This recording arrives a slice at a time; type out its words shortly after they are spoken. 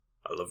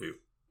I love you.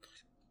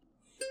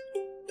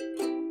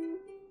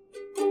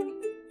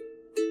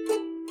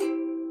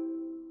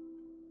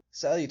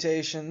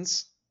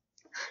 Salutations,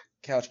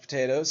 couch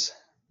potatoes.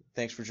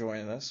 Thanks for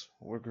joining us.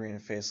 We're Green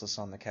and Faceless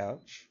on the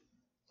couch.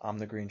 I'm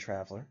the Green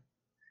Traveler.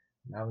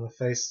 I'm the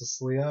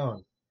Faceless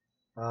Leon.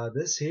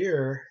 This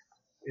here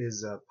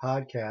is a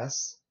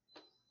podcast,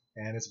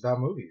 and it's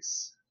about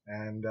movies.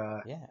 And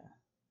Yeah.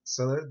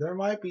 so there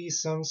might be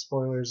some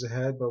spoilers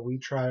ahead, but we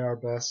try our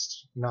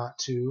best not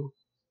to.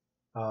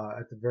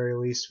 At the very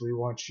least, we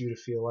want you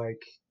to feel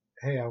like,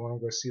 hey, I want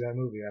to go see that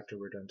movie after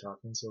we're done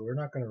talking, so we're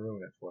not going to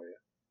ruin it for you.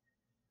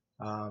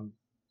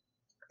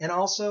 And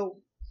also,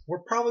 we're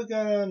probably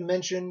going to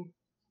mention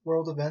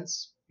world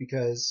events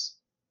because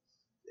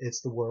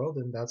it's the world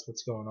and that's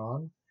what's going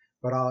on.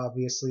 But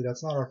obviously,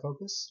 that's not our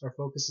focus. Our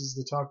focus is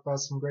to talk about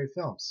some great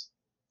films.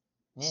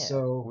 Yeah.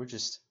 So we're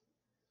just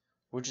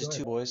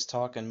two boys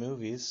talking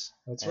movies.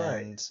 That's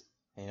right.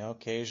 And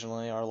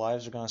occasionally our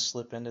lives are going to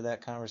slip into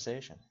that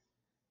conversation.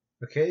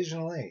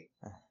 Occasionally.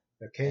 And,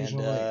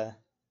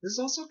 this is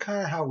also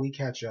kind of how we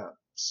catch up.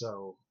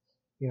 So,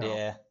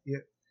 Yeah.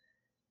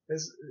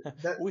 It's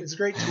a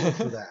great tool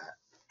for that.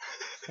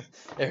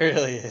 It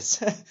really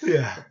is.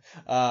 Yeah.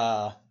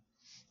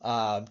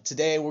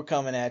 Today we're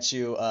coming at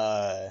you.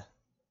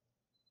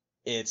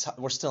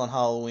 We're still in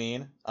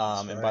Halloween.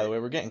 And by the way,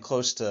 we're getting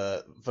close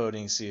to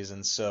voting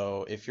season.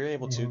 So if you're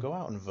able to go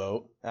out and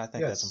vote, I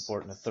think that's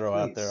important to throw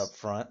out there up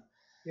front.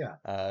 Yeah.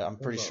 I'm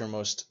pretty sure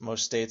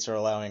most states are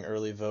allowing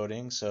early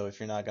voting. So if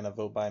you're not going to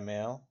vote by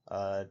mail,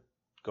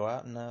 go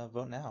out and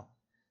vote now.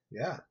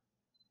 Yeah.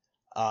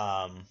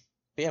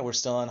 But yeah, we're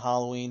still in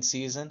Halloween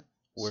season.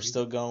 We're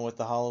still going with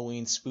the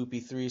Halloween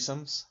spoopy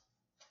threesomes.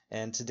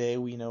 And today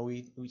we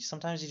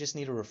sometimes you just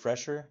need a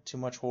refresher. Too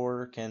much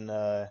horror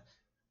can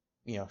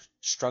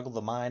struggle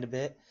the mind a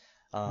bit.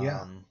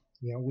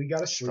 We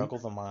gotta struggle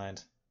the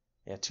mind.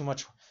 Yeah, too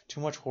much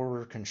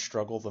horror can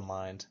struggle the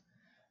mind.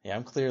 Yeah,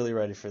 I'm clearly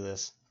ready for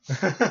this.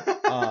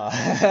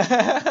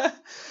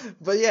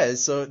 But yeah,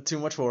 so too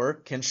much horror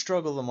can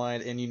struggle the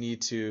mind, and you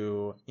need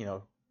to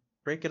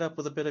break it up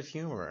with a bit of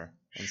humor.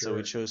 And so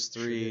we chose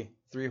three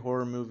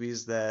horror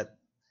movies that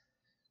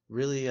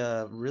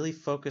really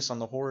focus on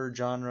the horror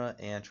genre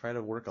and try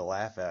to work a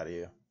laugh out of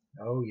you.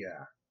 Oh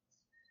yeah.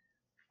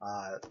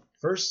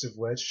 First of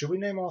which, should we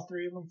name all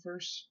three of them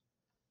first?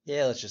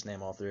 Yeah, let's just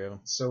name all three of them.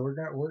 So we're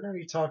gonna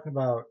be talking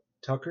about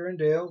Tucker and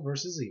Dale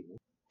versus Evil,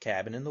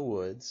 Cabin in the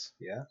Woods,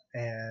 yeah,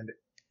 and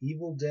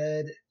Evil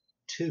Dead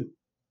 2.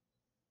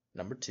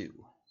 Number 2.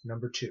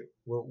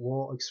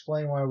 We'll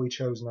explain why we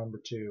chose number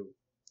 2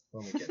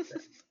 when we get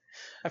there.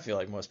 I feel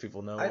like most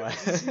people know why.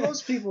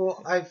 Most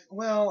people, at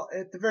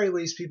the very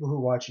least, people who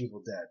watch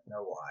Evil Dead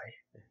know why.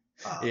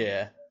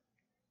 Yeah.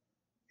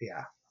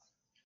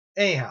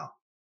 Anyhow,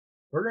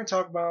 we're going to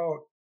talk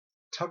about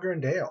Tucker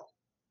and Dale.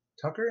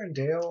 Tucker and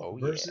Dale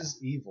versus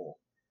Evil.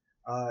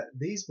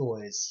 These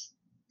boys,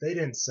 they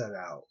didn't set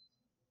out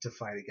to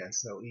fight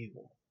against no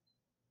evil.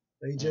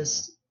 They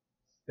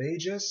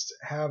just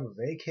have a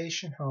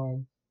vacation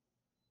home,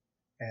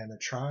 and they're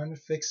trying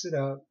to fix it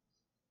up.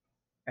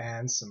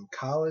 And some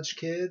college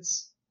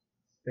kids,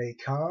 they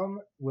come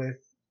with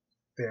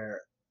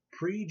their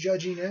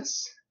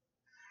prejudginess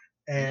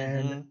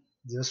and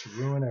just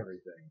ruin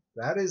everything.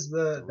 That is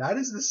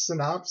the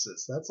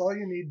synopsis. That's all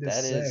you need to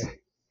say.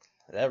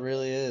 That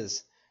really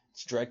is.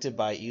 It's directed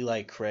by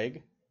Eli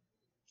Craig.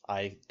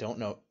 I don't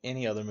know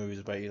any other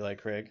movies by Eli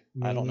Craig.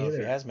 I don't know if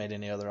he has made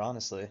any other,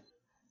 honestly.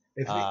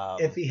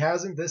 If he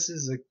hasn't, this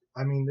is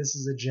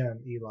a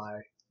gem,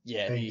 Eli.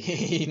 Yeah,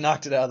 he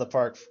knocked it out of the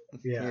park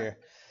here.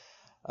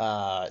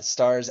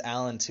 Stars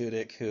Alan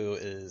Tudyk, who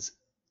is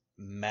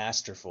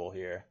masterful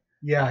here.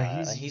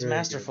 Yeah, he's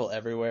masterful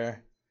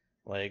everywhere.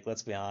 Like,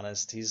 let's be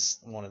honest, he's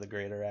one of the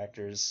greater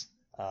actors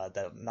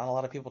that not a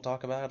lot of people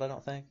talk about, I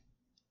don't think.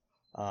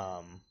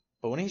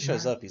 But when he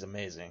shows up, he's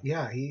amazing.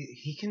 Yeah,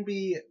 he can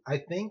be. I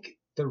think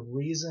the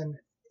reason,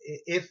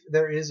 if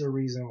there is a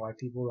reason why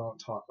people don't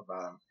talk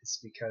about him, it's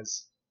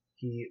because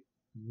he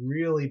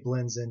really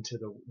blends into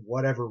the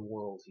whatever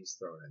world he's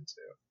thrown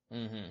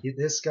into.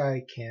 This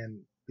guy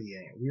can be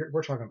in.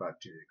 We're talking about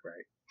Tudyk,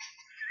 right?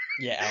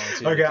 Yeah, Alan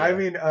Tudyk. Okay, yeah. I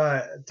mean,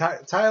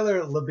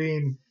 Tyler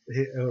Labine,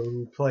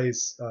 who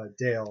plays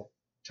Dale,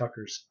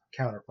 Tucker's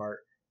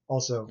counterpart,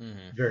 also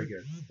very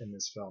good in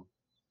this film.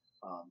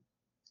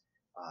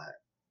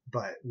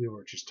 But we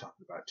were just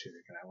talking about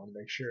Tudyk, and I want to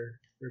make sure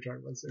we were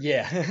talking about this.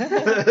 Yeah.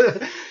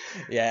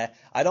 Yeah.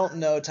 I don't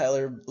know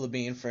Tyler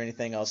Labine for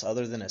anything else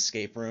other than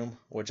Escape Room,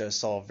 which I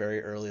saw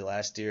very early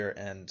last year,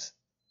 and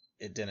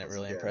it didn't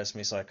really impress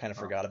me, so I kind of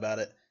forgot about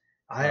it.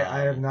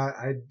 I have not.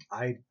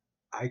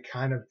 I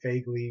kind of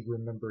vaguely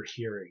remember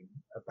hearing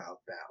about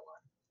that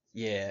one.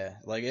 Yeah,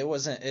 like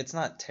it's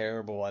not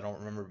terrible. I don't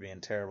remember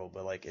being terrible,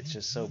 but like it's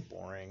just so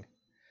boring.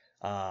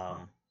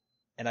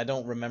 And I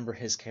don't remember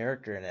his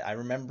character in it. I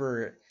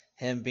remember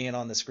him being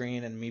on the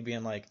screen and me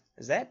being like,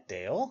 "Is that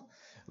Dale?"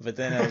 But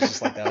then I was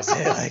just like, that was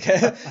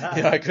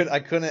it. Like, I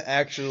couldn't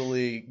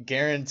actually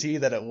guarantee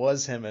that it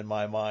was him in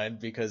my mind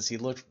because he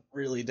looked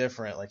really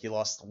different. Like he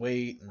lost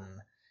weight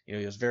and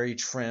he was very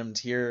trimmed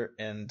here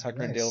in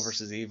Tucker and Dale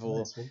versus Evil.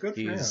 Nice. Well, good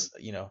for him.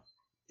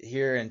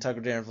 Here in Tucker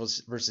and Dale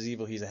versus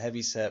Evil, he's a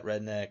heavy set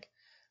redneck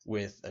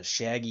with a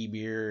shaggy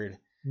beard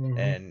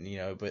and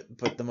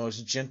but the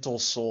most gentle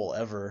soul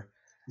ever.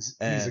 He's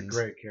a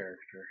great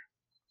character.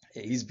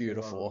 He's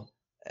beautiful.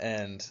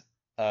 And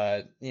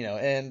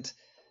and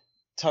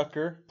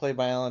Tucker, played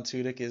by Alan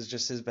Tudyk, is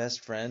just his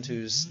best friend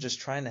who's just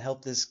trying to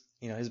help this,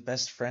 his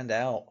best friend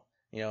out.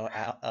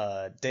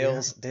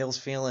 Dale's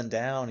feeling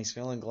down. He's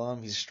feeling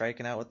glum. He's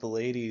striking out with the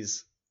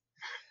ladies,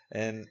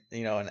 and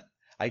and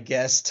I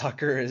guess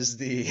Tucker is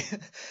the,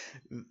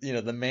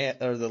 the man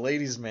or the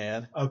ladies'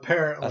 man.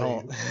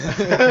 Apparently,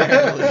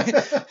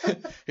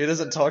 apparently. He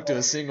doesn't talk to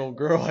a single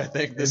girl. I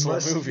think this whole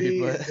movie,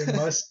 but it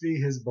must be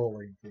his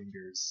bowling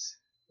fingers.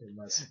 It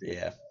must be.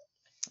 Yeah.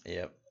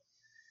 Yep.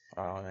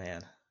 Oh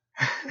man.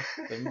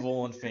 Them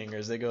bowling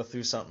fingers, they go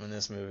through something in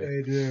this movie.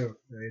 They do.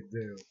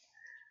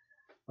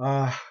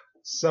 Man,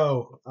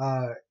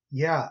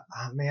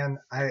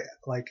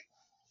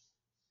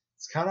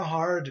 it's kind of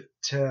hard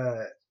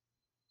to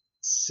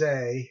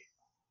say.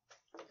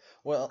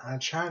 Well, I'm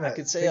trying to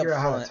figure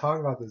out how to talk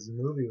about this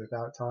movie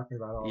without talking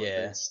about all the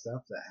good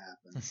stuff that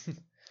happens.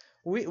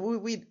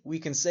 We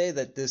can say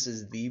that this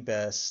is the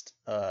best,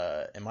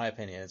 in my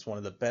opinion, it's one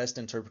of the best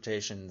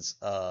interpretations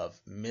of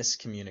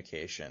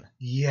miscommunication.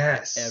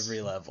 Yes. At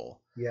every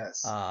level.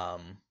 Yes. I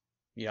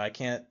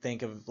can't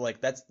think of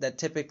that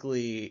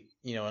typically,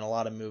 in a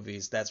lot of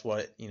movies, that's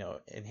what,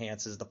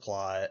 enhances the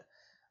plot.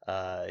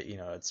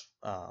 It's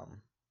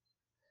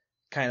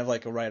kind of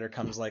like a writer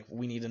comes like,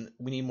 we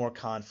need more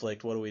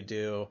conflict. What do we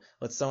do?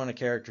 Let's throw in a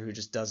character who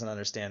just doesn't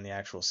understand the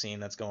actual scene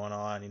that's going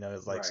on.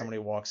 It's like somebody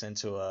walks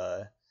into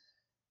a,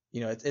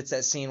 it's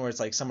that scene where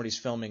it's like somebody's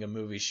filming a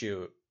movie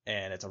shoot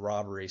and it's a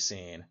robbery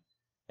scene,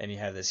 and you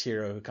have this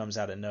hero who comes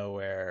out of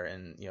nowhere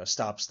and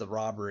stops the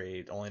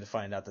robbery only to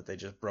find out that they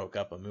just broke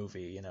up a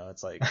movie.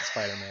 It's like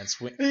Spider-Man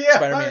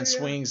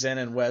swings in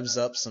and webs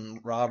up some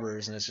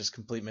robbers, and it's just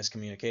complete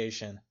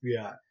miscommunication.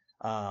 Yeah.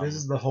 This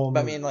is the whole movie.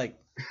 But I mean, like,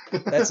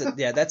 that's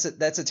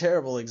a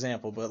terrible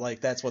example, but like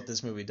that's what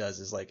this movie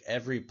does is like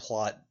every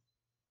plot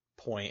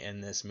point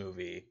in this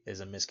movie is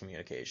a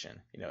miscommunication.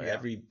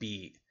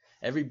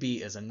 Every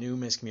beat is a new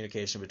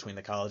miscommunication between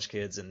the college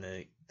kids and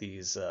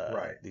these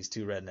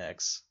two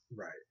rednecks.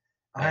 Right.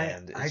 I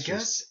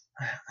guess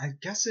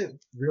it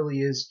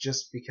really is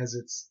just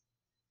because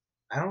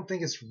I don't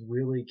think it's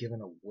really given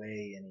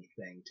away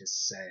anything to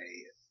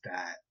say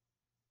that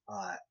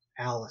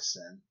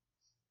Allison,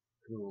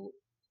 who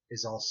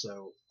is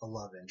also a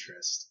love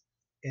interest,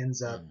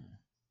 ends up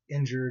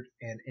injured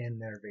and in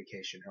their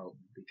vacation home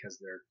because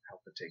they're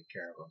helping take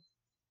care of him.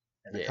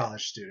 And the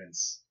college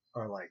students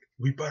are like,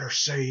 we better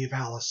save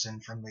Allison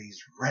from these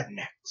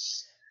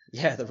rednecks.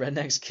 Yeah, the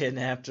rednecks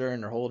kidnapped her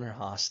and they're holding her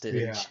hostage.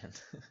 Yeah.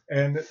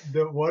 And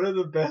one of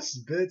the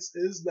best bits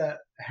is that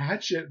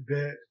hatchet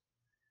bit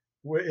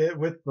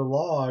with the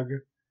log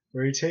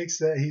where he takes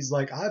that. He's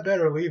like, I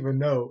better leave a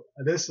note.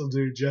 This will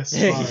do just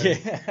fine.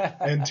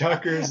 And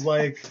Tucker's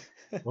like,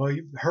 well,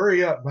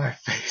 hurry up, my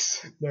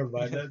face. Never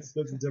mind. That's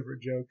a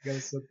different joke. Gotta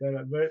set that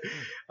up.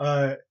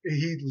 But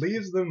he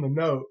leaves them the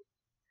note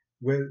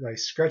with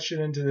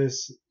scratching into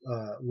this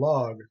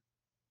log,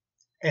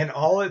 and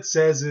all it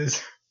says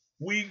is,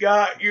 "We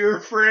got your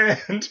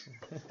friend."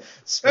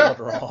 Spelled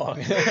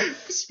wrong.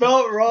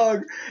 Spelled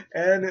wrong.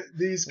 And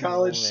these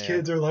college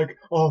kids are like,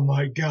 "Oh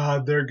my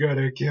God, they're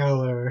gonna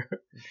kill her."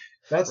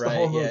 That's the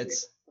whole movie. Yeah,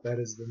 that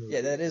is the movie.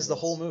 Yeah, that is the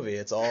whole movie.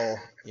 It's all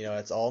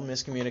it's all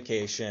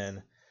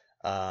miscommunication.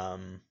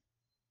 Don't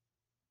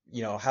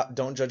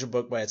judge a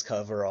book by its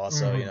cover.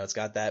 Also, it's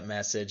got that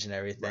message and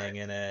everything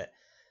in it.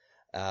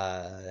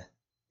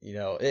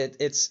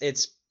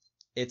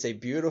 It's a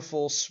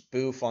beautiful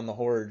spoof on the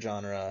horror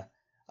genre.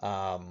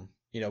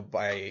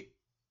 By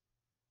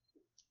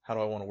how do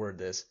I want to word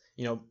this?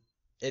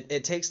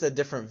 It takes the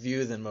different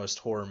view than most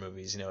horror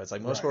movies. It's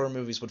like most horror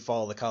movies would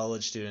follow the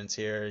college students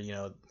here.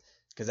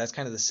 Because that's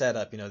kind of the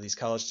setup. These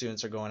college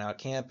students are going out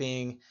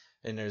camping,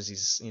 and there's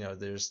these.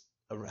 There's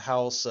a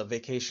house, a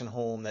vacation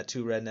home that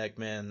two redneck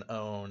men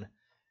own,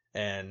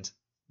 and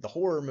the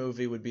horror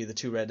movie would be the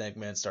two redneck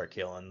men start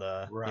killing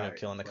the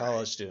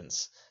college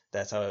students.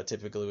 That's how it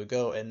typically would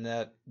go. And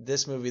that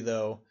this movie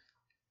though,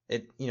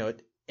 it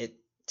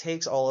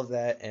takes all of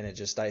that and it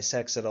just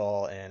dissects it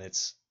all, and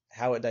it's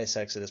how it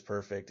dissects it is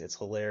perfect. It's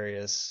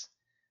hilarious,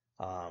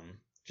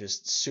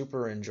 just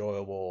super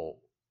enjoyable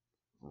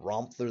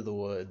romp through the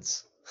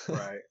woods.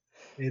 Right.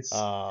 It's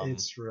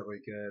really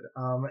good.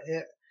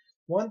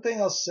 One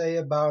thing I'll say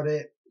about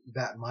it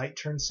that might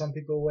turn some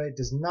people away,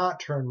 does not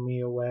turn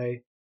me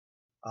away,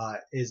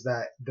 is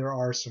that there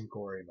are some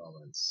gory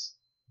moments,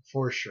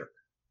 for sure.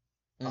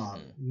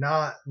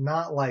 Not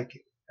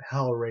like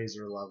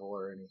Hellraiser level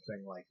or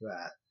anything like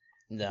that.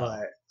 No.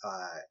 But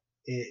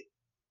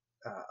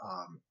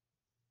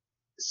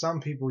some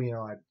people,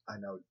 I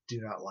know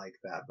do not like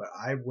that, but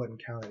I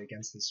wouldn't count it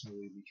against this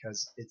movie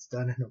because it's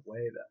done in a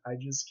way that I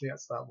just can't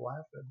stop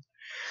laughing.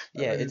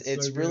 Yeah, It's so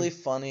it's really good.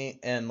 funny,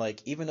 and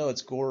like even though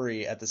it's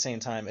gory at the same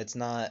time, it's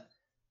not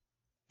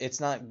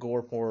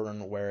gore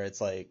porn where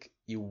it's like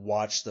you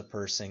watch the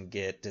person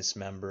get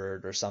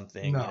dismembered or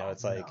something. No,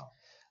 It's like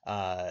no.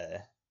 uh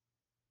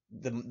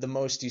the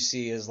most you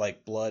see is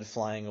like blood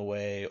flying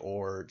away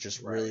or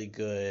just Right, really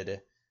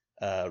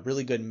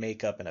good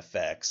makeup and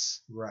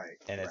effects. right,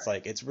 And it's right.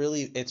 like it's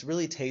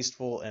really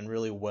tasteful and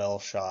really well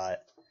shot.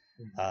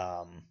 Hmm.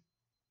 Um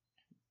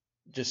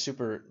just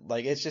super,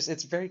 like,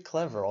 it's very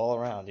clever all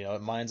around.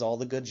 It mines all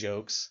the good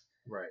jokes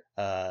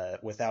Right.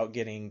 without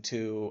getting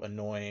too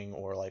annoying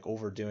or like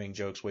overdoing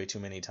jokes way too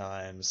many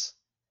times.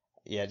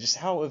 Yeah, just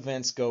how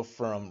events go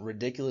from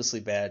ridiculously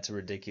bad to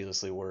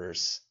ridiculously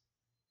worse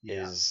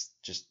Yeah. is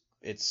just,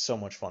 it's so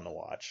much fun to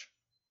watch.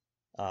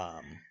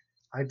 Um,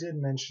 I did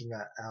mention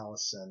that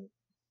Allison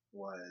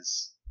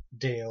was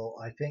Dale.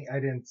 I think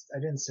I didn't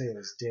say it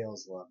was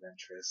Dale's love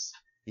interest.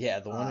 yeah,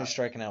 the one Uh, who's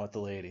striking out with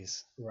the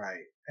ladies.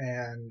 right.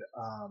 And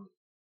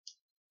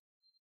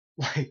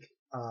like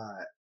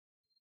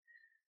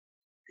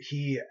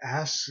he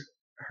asks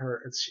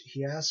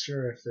he asks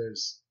her if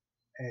there's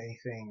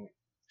anything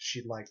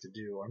she'd like to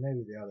do, or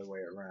maybe the other way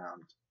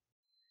around.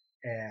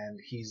 And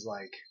he's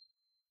like,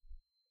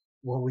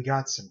 "Well, we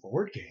got some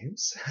board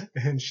games,"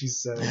 and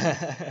she's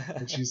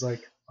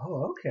like,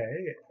 "Oh,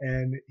 okay."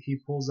 And he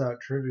pulls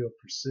out Trivial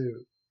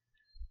Pursuit,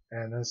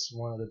 and that's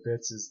one of the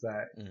bits is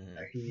that Mhm.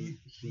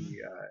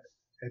 he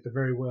at the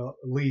very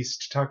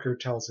least Tucker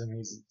tells him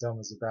he's as dumb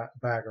as a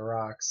bag of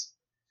rocks,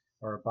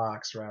 or a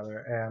box rather,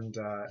 and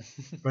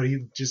but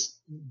he just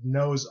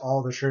knows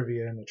all the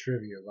trivia in the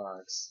trivia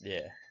box,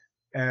 Yeah.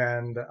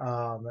 and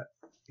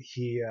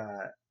he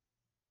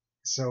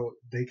so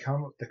the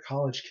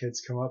college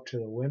kids come up to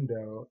the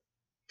window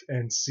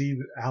and see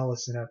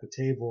Allison at the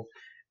table.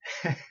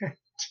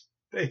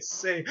 They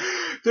say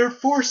they're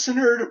forcing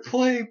her to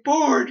play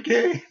board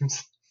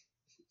games.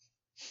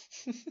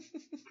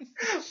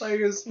 Like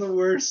it's the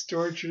worst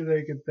torture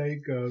they could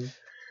think of.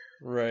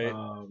 Right.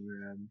 Oh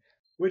man.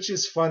 Which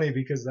is funny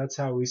because that's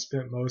how we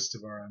spent most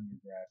of our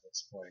undergrad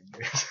was playing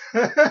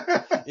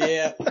games.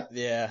 Yeah.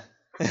 Yeah.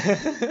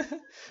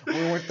 We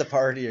weren't the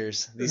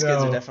partiers. These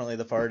kids are No, definitely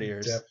the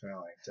partiers.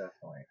 definitely,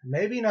 definitely.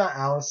 Maybe not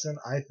Allison.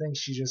 I think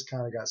she just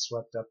kind of got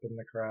swept up in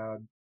the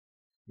crowd,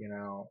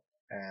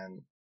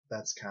 and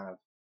that's kind of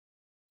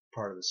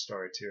part of the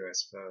story too, I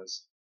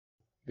suppose.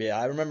 Yeah,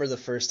 I remember the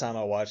first time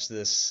I watched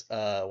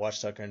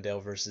watched Tucker and Dale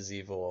versus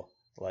Evil.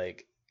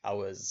 Like,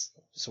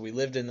 so we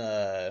lived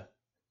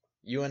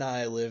you and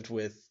I lived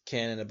with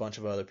Ken and a bunch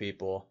of other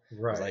people. It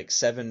was Right. like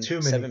seven Too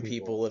many seven people.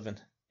 people living.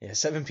 Yeah,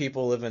 7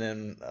 people living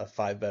in a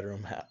 5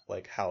 bedroom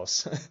like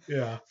house,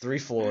 Yeah. 3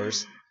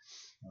 floors,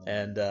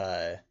 and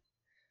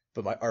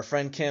but our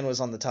friend Ken was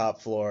on the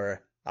top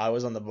floor. I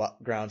was on the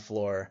ground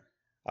floor.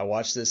 I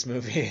watched this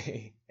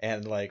movie,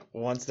 and like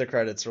once the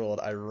credits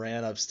rolled, I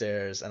ran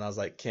upstairs and I was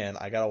like, Ken,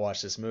 I gotta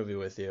watch this movie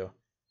with you.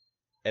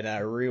 And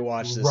I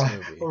rewatched this Right,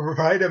 movie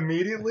right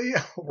immediately.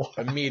 Wow.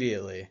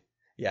 immediately.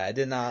 Yeah, I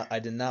did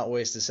not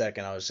waste a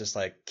second. I was just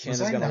like, Ken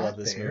Was is I gonna love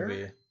not this there?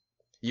 movie.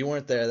 You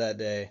weren't there that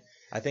day.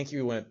 I think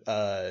you went.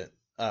 I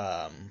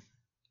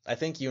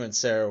think you and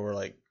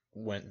Sarah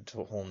went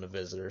to home to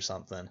visit or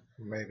something.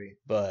 Maybe.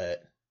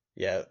 But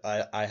yeah,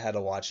 I had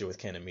to watch it with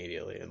Ken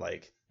immediately.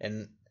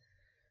 And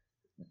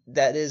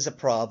that is a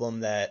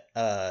problem that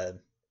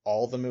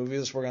all the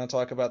movies we're going to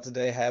talk about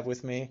today have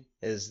with me,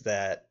 is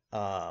that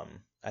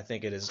I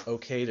think it is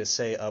okay to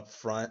say up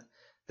front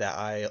that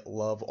I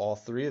love all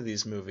three of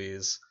these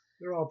movies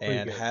They're all pretty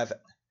and good.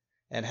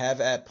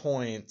 have at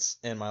points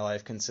in my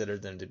life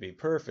considered them to be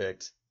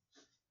perfect.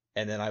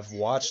 And then I've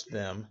watched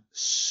them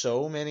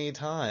so many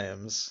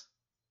times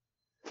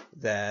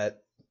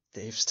that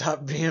they've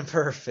stopped being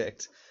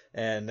perfect.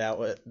 And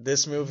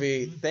this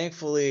movie.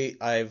 Thankfully,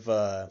 I've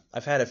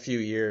had a few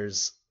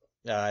years.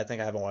 I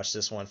think I haven't watched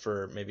this one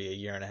for maybe a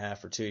year and a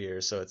half or 2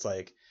 years. So it's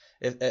like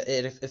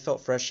it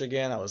felt fresh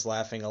again. I was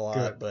laughing a lot,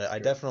 Good. but I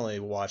Good. definitely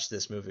watched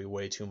this movie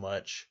way too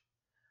much.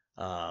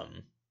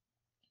 Um,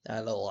 I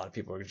know a lot of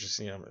people are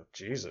just,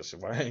 Jesus,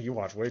 why you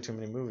watch way too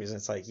many movies? And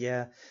it's like,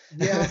 yeah,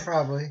 Yeah,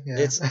 probably. Yeah.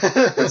 it's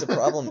a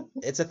problem.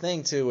 It's a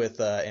thing too with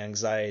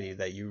anxiety,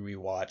 that you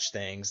rewatch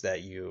things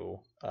that you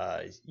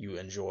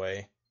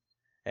enjoy,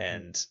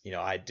 and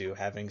I do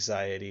have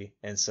anxiety,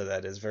 and so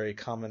that is very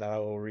common. I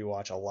will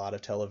rewatch a lot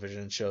of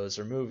television shows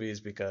or movies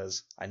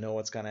because I know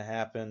what's gonna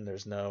happen.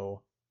 There's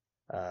no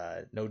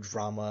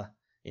drama.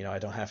 I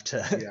don't have to.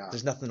 Yeah.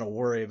 There's nothing to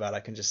worry about.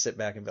 I can just sit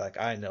back and be like,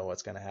 I know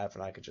what's gonna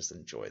happen. I could just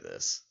enjoy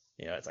this.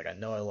 It's like I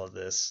know I love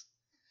this,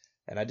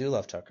 and I do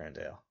love Tucker and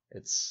Dale.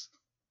 It's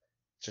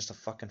just a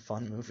fucking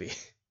fun movie.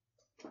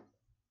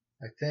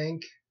 I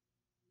think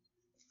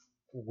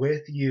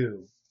with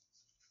you,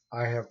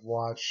 I have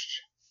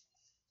watched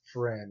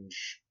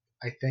Fringe,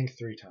 I think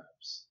 3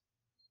 times.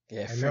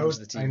 Yeah, I Fringe know,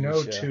 the I TV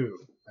know show. two.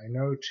 I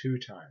know 2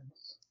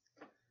 times.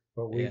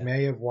 But we Yeah.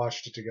 may have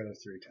watched it together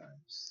 3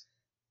 times.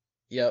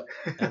 Yep.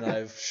 And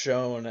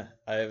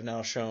I have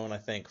now shown, I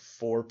think,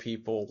 4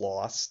 people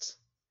Lost.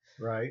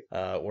 Right.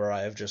 Where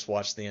I have just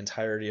watched the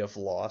entirety of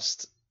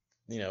Lost,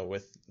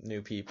 with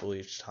new people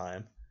each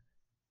time.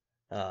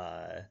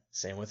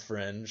 Same with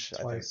Fringe.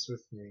 Twice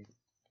with me.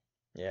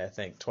 I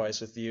think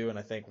twice with you, and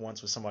I think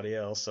once with somebody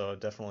else. So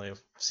definitely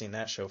have seen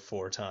that show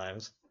 4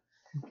 times.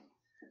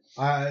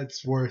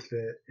 It's worth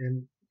it,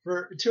 and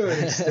to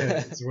an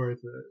extent, it's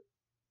worth it.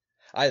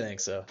 I think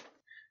so.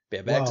 But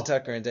yeah, back to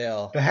Tucker and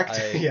Dale.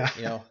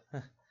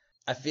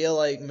 I feel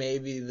like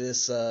maybe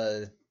this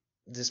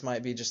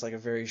might be just like a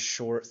very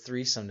short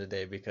threesome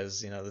today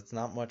because there's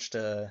not much to.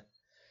 There's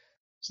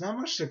not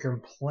much to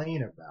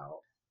complain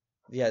about.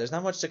 Yeah, there's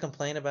not much to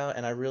complain about,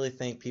 and I really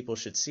think people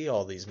should see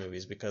all these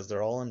movies because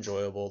they're all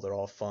enjoyable, they're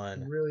all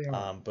fun. They really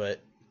are.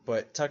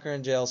 But Tucker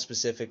and Dale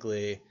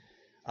specifically,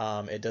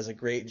 it does a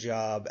great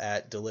job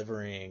at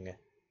delivering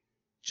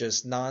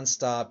just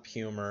nonstop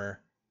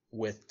humor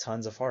with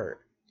tons of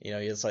heart.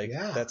 It's like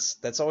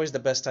that's always the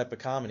best type of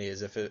comedy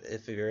is if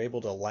you're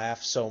able to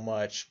laugh so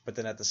much, but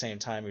then at the same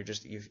time you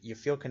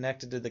feel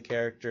connected to the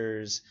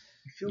characters,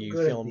 you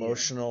feel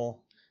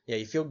emotional. Yeah,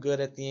 you feel good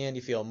at the end.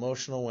 You feel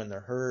emotional when they're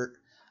hurt.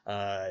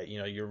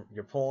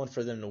 You're pulling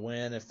for them to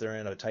win if they're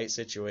in a tight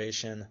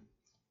situation,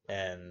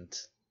 and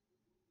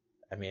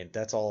I mean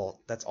that's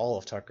all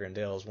of Tucker and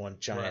Dale is one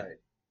giant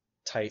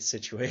tight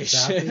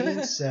situation. That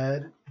being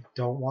said,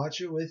 don't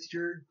watch it with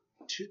your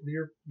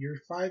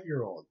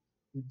 5-year-old.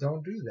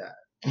 Don't do that.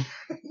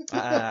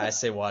 I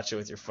say watch it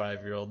with your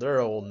 5-year-old.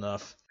 They're old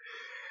enough.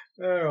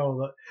 They're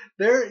old.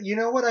 You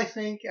know what I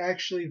think?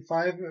 Actually,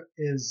 5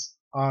 is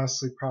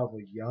honestly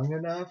probably young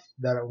enough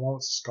that it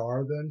won't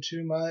scar them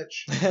too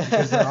much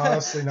because they're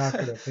honestly not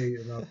going to pay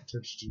enough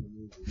attention to the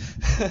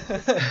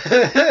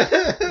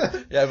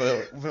movie. Yeah,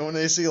 but when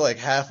they see like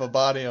half a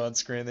body on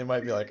screen, they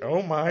might be like,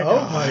 "Oh my god!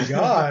 Oh my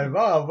god,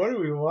 Mom, what are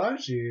we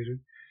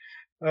watching?"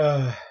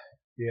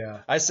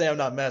 Yeah. I say I'm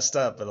not messed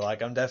up, but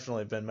like I'm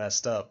definitely been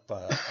messed up.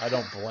 I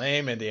don't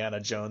blame Indiana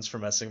Jones for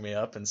messing me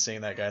up and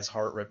seeing that guy's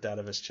heart ripped out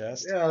of his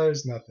chest. Yeah,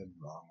 there's nothing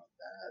wrong with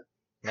that.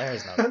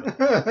 There's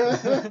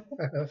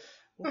nothing.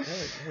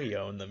 We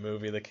own the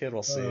movie. The kid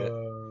will see it.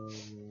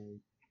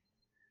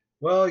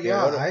 Well,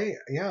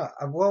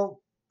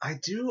 I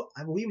do.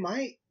 We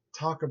might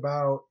talk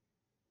about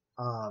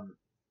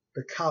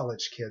the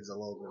college kids a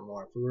little bit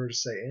more if we were to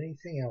say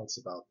anything else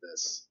about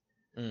this.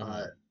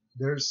 Mm-hmm.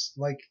 There's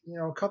a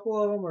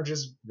couple of them are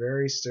just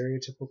very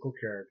stereotypical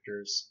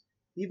characters.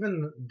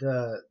 Even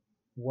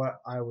what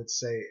I would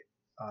say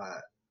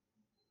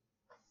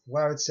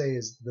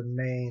is the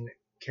main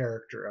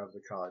character of the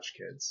college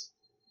kids.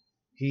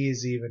 He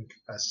is even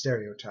a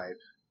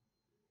stereotype.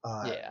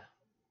 Yeah.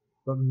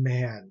 But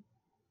man,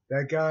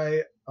 that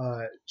guy,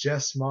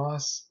 Jess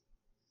Moss,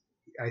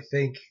 I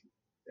think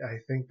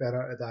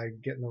that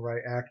I'm getting the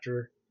right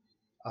actor.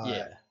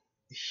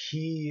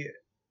 He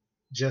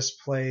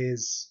just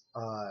plays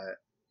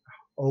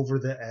over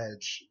the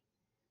edge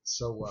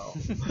so well.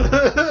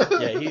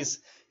 Yeah,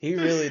 he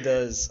really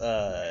does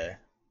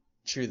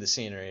chew the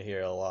scenery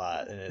here a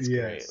lot, and it's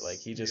great. Like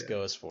he just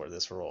goes for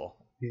this role.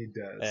 He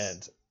does.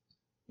 And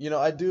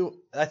I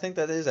think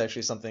that is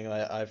actually something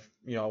I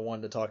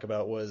wanted to talk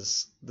about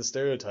was the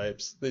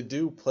stereotypes. They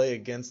do play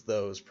against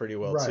those pretty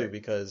well too,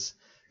 because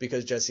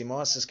Jesse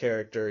Moss's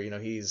character,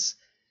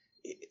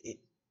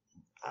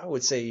 I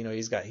would say,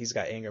 he's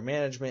got anger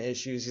management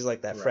issues. He's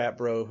like that frat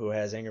bro who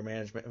has anger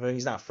management. Well,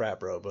 he's not frat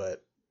bro,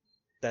 but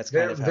that's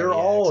kind of how they're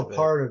all a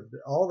part of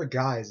all the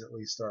guys at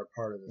least are a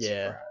part of this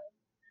frat.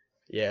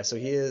 Yeah, so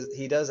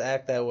he does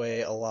act that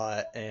way a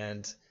lot,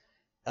 and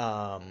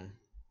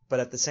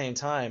but at the same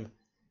time,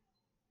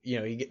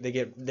 they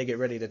get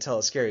ready to tell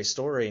a scary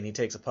story, and he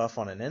takes a puff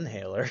on an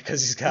inhaler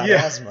because he's got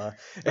asthma.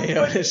 And,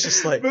 it's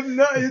just like, but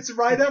no, it's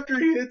right after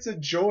he hits a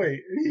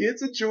joint. He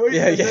hits a joint,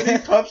 and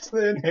then he puffs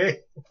the inhaler.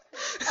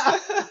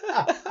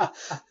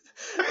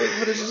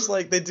 But it's just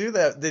like they do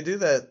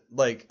that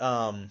like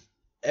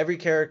every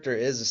character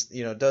is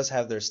does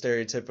have their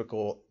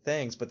stereotypical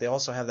things, but they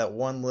also have that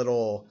one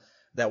little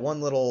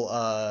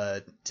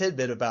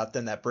tidbit about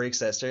them that breaks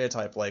that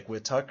stereotype. Like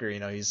with Tucker,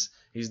 he's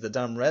the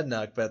dumb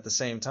redneck, but at the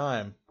same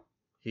time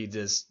he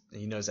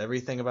knows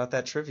everything about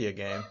that trivia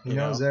game. He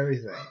knows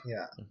everything.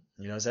 Yeah,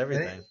 he knows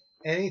everything.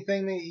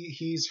 Anything that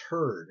he's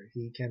heard,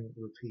 he can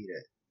repeat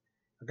it.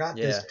 I got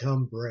this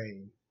dumb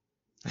brain.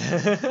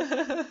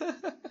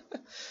 But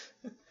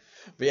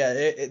yeah,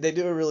 they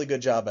do a really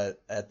good job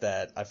at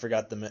that. I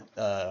forgot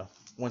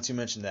once you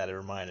mentioned that, it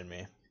reminded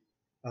me.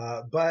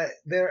 But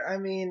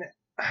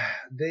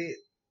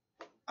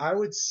I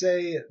would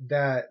say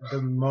that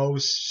the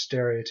most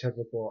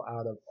stereotypical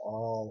out of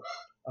all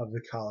of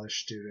the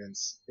college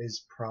students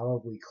is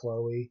probably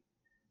Chloe,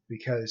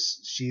 because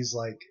she's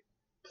like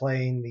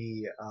playing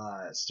the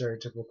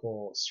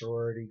stereotypical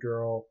sorority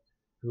girl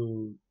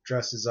who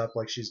dresses up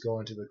like she's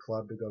going to the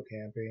club to go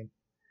camping.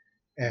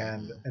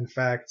 And in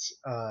fact,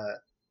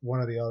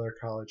 one of the other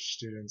college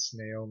students,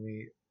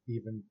 Naomi,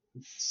 even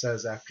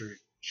says after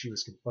she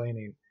was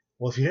complaining,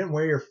 well, if you didn't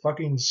wear your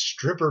fucking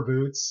stripper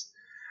boots,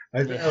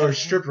 Or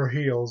stripper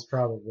heels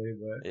probably,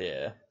 but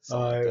yeah,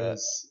 like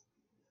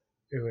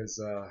it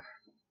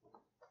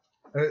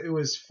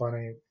was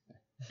funny,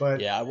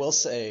 but yeah, I will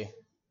say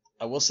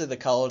the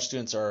college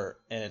students are,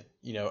 and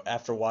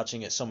after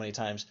watching it so many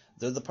times,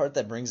 they're the part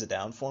that brings it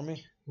down for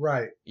me.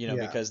 Right.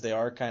 Because they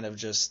are kind of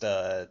just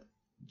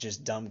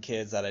dumb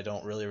kids that I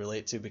don't really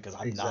relate to because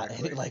I'm not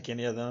like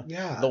any of them.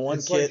 Yeah. The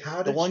one kid,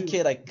 I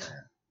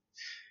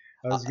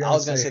was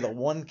gonna say the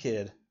one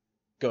kid.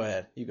 Go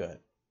ahead. You go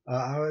ahead.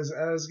 I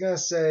was gonna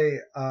say,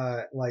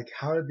 like,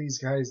 how did these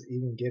guys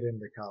even get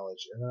into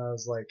college? And then I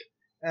was like,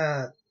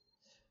 a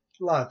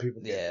lot of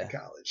people get into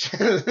college.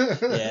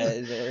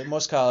 Yeah,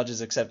 most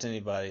colleges accept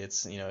anybody.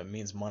 It's it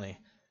means money.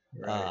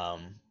 Right.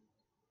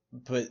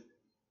 But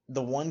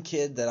the one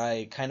kid that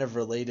I kind of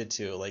related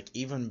to, like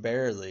even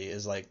barely,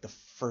 is like the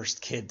first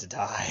kid to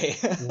die.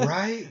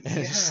 Right. And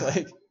it's just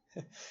like,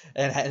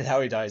 and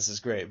how he dies is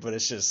great, but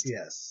it's just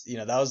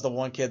that was the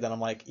one kid that I'm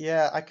like,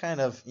 yeah, I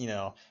kind of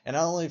and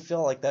I only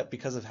feel like that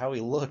because of how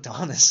he looked,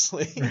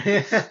 honestly. He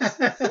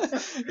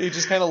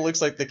just kind of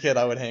looks like the kid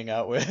I would hang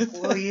out with.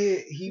 Well,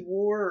 he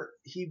wore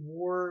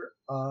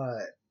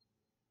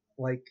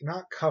like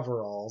not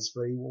coveralls,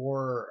 but he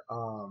wore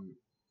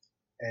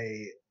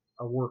a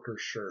worker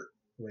shirt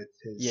with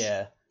his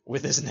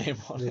name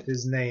on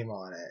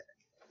it.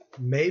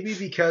 Maybe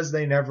because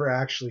they never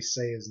actually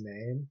say his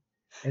name.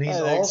 And he's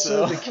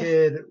also the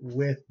kid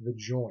with the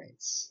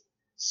joints.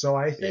 So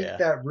I think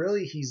that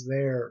really he's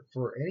there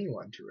for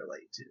anyone to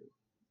relate to.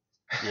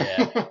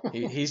 Yeah,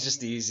 he's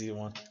just the easy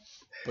one.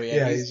 But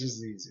he's just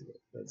the easy one.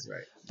 That's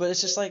right. But it's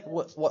just like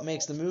what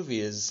makes the movie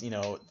is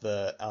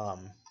the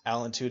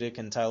Alan Tudyk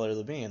and Tyler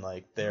Labine,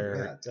 like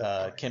their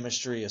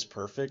chemistry is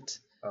perfect.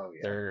 Oh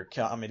yeah. Their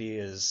comedy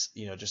is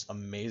just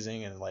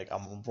amazing, and like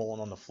I'm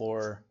rolling on the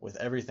floor with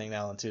everything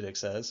Alan Tudyk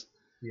says.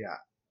 Yeah.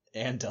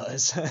 And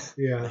does.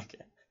 Yeah. Like,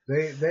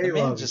 they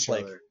love each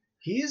other.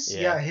 His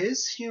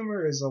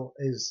humor is a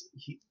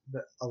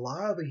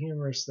lot of the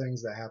humorous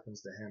things that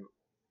happens to him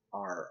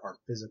are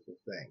physical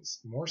things,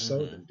 more so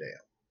than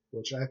Dale,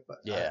 which I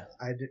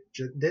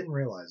didn't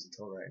realize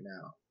until right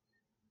now.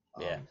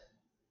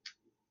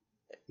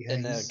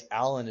 And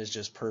Alan is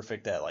just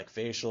perfect at like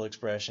facial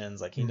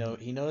expressions. Like he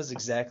knows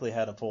exactly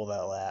how to pull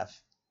that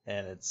laugh,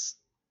 and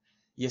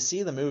you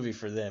see the movie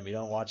for them. You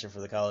don't watch it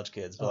for the college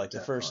kids, but the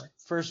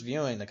first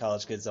viewing, the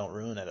college kids don't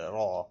ruin it at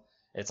all.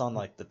 It's on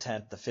like the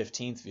 10th, the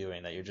 15th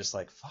viewing that you're just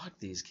like, fuck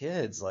these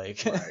kids,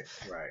 like.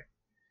 Right.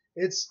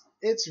 It's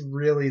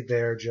really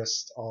there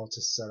just all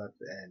to set up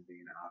the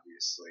ending,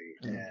 obviously,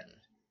 and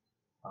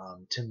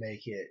to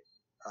make it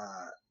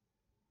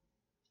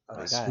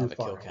a spoof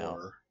on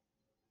horror.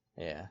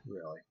 Yeah.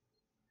 Really.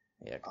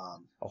 Yeah.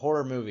 A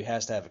horror movie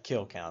has to have a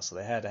kill count, so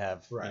they had to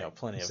have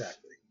plenty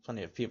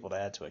of people to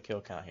add to a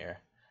kill count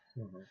here.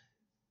 Mm-hmm.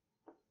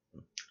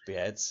 But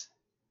yeah, it's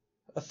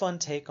a fun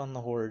take on the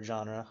horror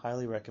genre.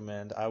 Highly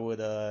recommend. I would,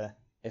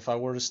 if I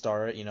were to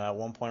star it, at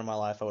one point in my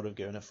life, I would have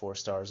given it 4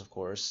 stars, of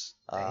course.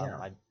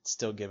 I'd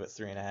still give it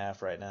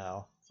 3.5 right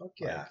now. Fuck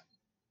yeah. Like,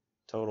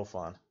 total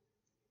fun.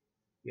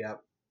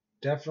 Yep.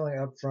 Definitely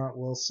up front,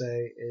 will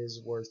say,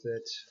 is worth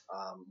it.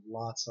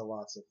 Lots of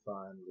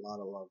fun. A lot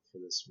of love for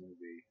this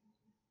movie.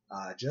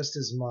 Just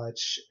as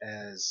much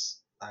as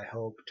I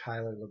hope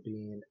Tyler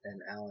Labine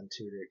and Alan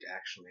Tudyk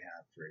actually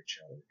have for each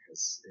other,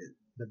 because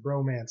the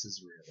bromance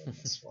is real in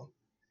this one.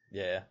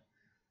 Yeah.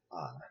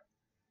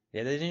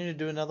 Yeah, they need to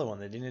do another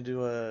one. They need to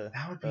do a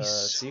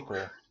sequel.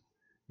 Good.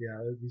 Yeah,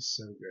 that would be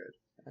so good.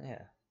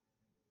 Yeah.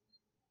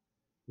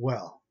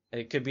 Well.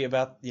 It could be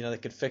about, they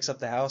could fix up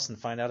the house and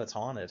find out it's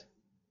haunted.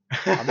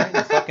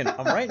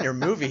 I'm writing your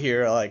movie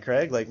here, like,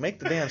 Craig. Like, make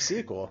the damn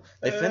sequel.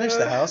 They finish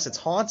the house. It's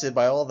haunted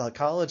by all the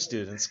college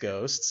students'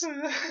 ghosts.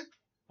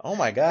 Oh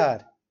my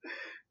god.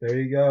 There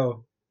you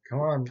go.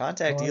 Come on.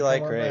 Contact Eli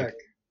Craig. Back.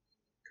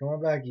 Come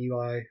on back,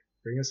 Eli.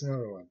 Bring us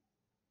another one.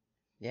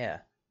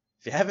 Yeah.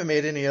 If you haven't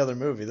made any other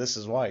movie, this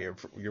is why you're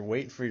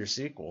waiting for your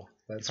sequel.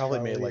 You probably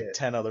made like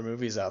 10 other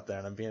movies out there,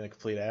 and I'm being a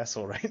complete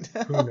asshole right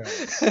now. Who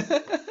knows?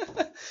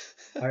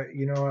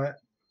 You know what?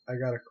 I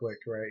got a click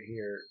right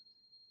here,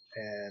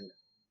 and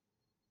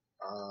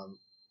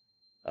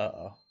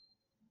oh,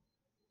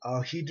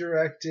 he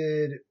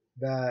directed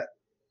that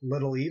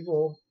Little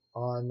Evil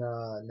on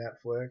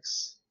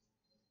Netflix.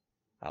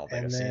 I don't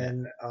think I've seen it.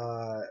 And then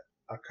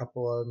a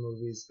couple of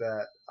movies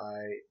that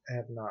I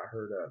have not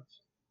heard of.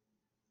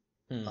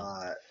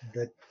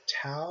 The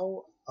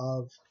Tao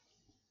of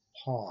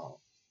Pong.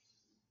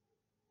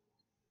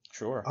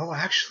 Sure. Oh,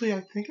 actually, I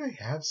think I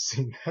have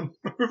seen that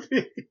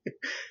movie.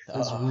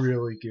 It's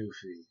really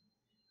goofy.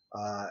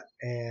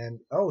 And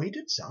he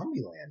did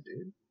Zombieland,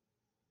 dude.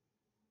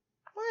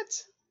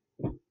 What?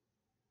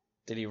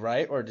 Did he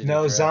write or did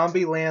No, he direct?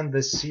 Zombieland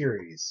the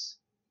series.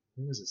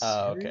 It was a series.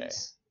 Oh, okay.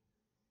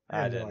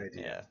 I didn't. No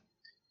idea. Yeah.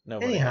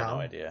 Nobody had no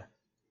idea.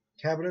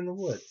 Cabin in the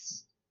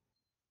Woods.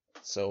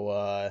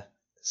 So,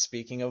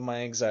 speaking of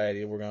my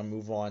anxiety, we're gonna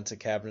move on to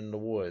Cabin in the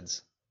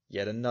Woods.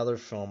 Yet another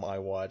film I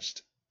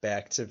watched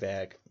back to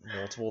back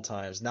multiple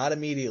times. Not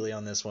immediately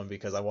on this one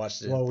because I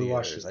watched it in Well, we theaters.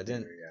 watched it I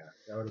didn't.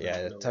 That would've been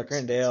Yeah, really Tucker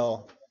and expensive.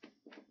 Dale.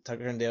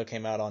 Tucker and Dale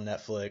came out on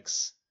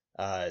Netflix.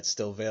 It's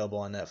still available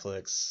on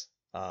Netflix.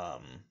 I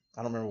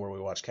don't remember where we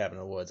watched Cabin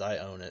in the Woods. I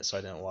own it, so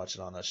I didn't watch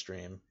it on a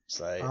stream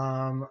site.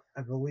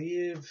 I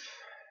believe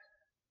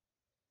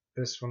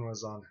this one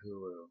was on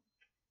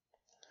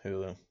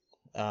Hulu.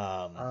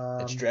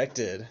 It's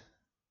directed.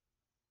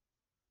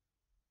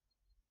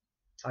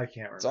 I can't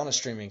remember. It's on a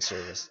streaming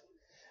service.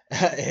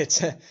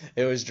 It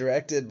was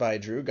directed by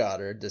Drew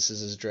Goddard. This is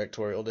his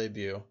directorial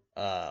debut.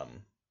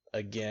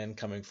 Again,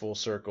 coming full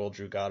circle,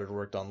 Drew Goddard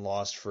worked on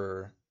Lost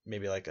for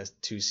maybe like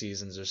 2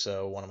 seasons or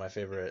so. One of my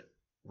favorite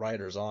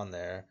writers on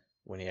there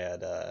when he had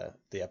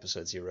the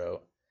episodes he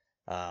wrote.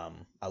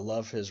 I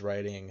love his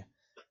writing.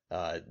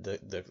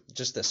 The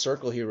just the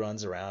circle he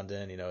runs around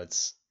in.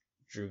 It's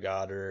Drew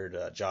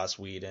Goddard, Joss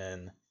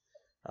Whedon.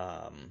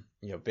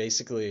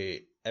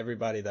 Basically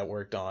everybody that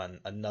worked on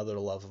Another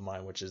Love of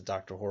Mine, which is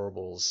Dr.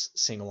 Horrible's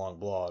sing-along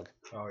blog.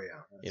 Oh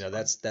yeah.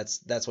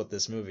 That's what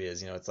this movie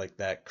is. It's like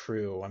that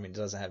crew. I mean, it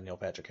doesn't have Neil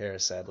Patrick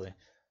Harris, sadly,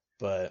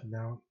 but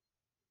no.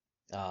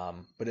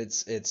 But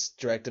it's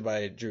directed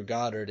by Drew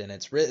Goddard and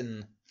it's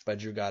written by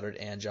Drew Goddard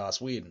and Joss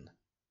Whedon,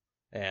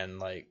 and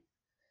like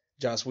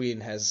Joss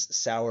Whedon has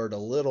soured a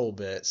little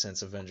bit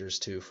since Avengers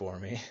 2 for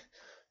me,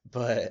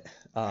 but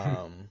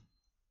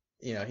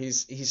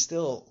he's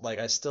still like,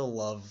 I still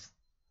love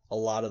a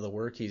lot of the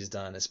work he's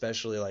done,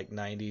 especially like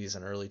 90s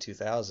and early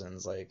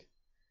 2000s. Like,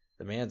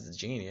 the man's a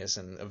genius,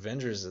 and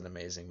Avengers is an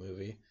amazing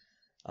movie.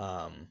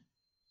 Yeah.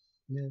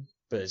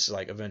 But it's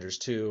like Avengers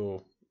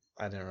 2,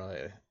 I didn't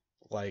really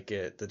like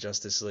it. The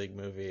Justice League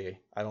movie,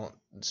 I don't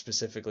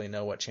specifically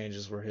know what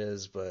changes were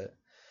his, but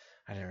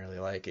I didn't really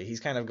like it.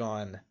 He's kind of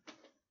gone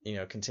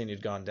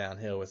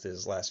downhill with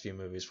his last few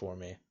movies for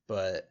me.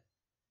 But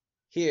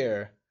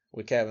here,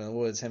 with Cabin in the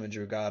Woods, him and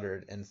Drew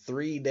Goddard, in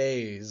 3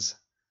 days,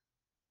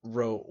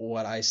 wrote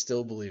what I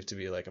still believe to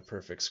be like a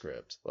perfect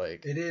script.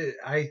 Like, it is.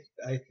 I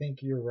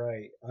think you're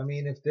right. I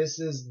mean, if this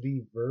is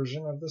the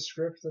version of the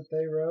script that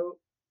they wrote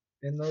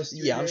in those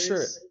 3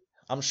 days,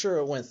 I'm sure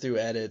it went through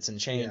edits and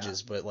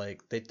changes, but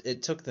like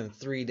it took them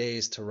 3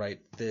 days to write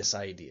this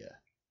idea.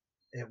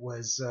 It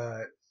was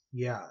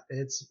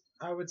it's,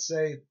 I would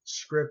say,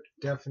 script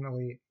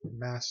definitely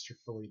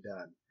masterfully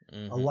done.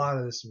 Mm-hmm. A lot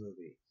of this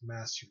movie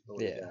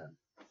masterfully done.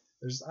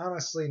 There's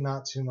honestly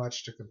not too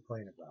much to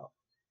complain about.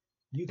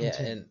 You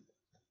continue.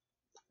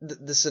 And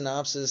the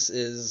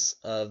synopsis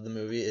of the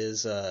movie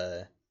is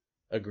a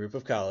group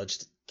of college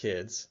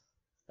kids.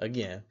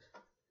 Again,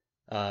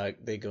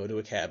 they go to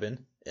a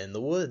cabin in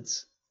the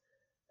woods,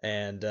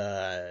 and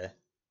I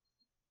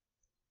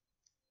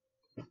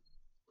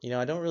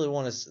don't really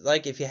want to,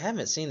 like, if you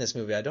haven't seen this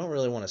movie, I don't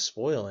really want to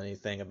spoil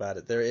anything about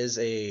it. There is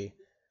I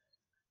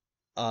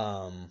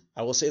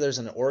will say there's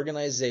an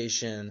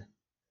organization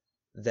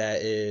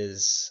that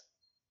is,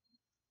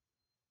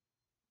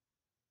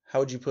 how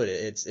would you put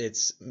it?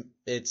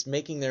 It's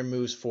making their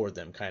moves for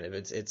them, kind of.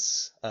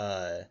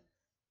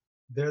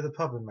 They're the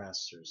puppet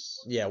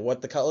masters. Yeah,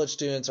 what the college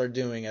students are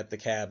doing at the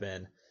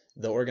cabin,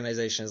 the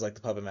organization is like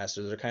the puppet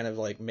masters. They're kind of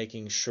like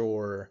making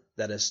sure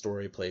that a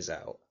story plays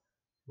out.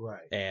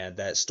 Right. And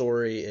that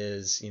story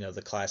is,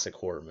 the classic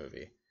horror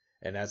movie.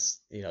 And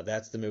that's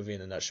the movie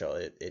in a nutshell.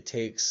 It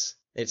takes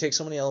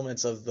so many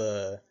elements of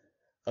the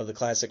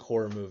classic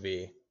horror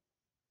movie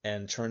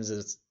and turns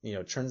it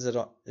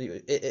on.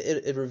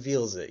 It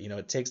reveals it.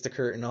 It takes the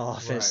curtain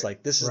off, and it's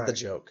like, this is the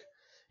joke.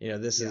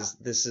 This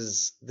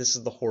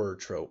is the horror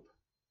trope.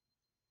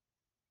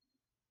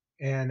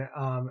 And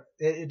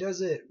it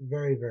does it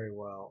very, very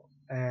well.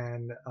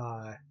 And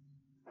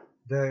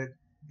the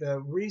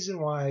reason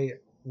why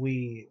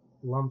we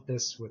lump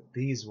this with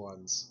these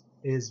ones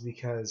is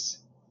because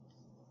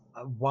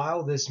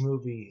while this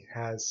movie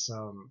has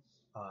some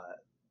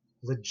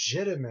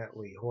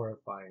legitimately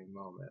horrifying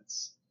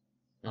moments,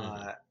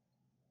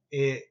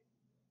 it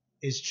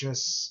is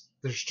just,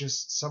 there's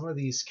just, some of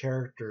these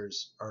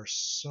characters are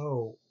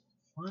so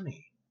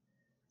funny.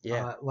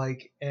 Yeah.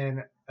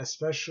 And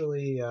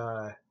especially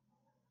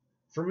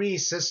for me,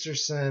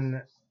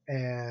 Sisterson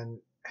and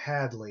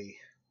Hadley,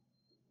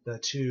 the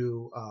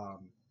two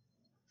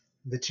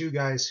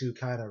guys who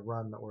kind of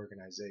run the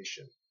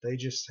organization, they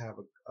just have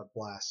a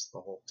blast the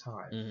whole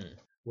time. Mm-hmm.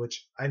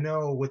 Which I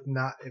know if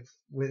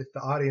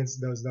the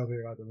audience knows nothing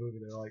about the movie,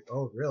 they're like,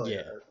 oh really?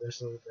 Yeah.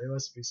 They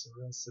must be some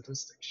real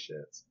sadistic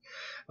shits.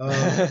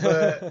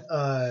 But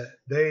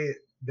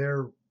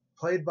they're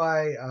played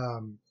by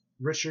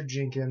Richard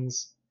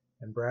Jenkins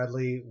and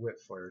Bradley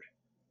Whitford.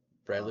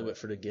 Bradley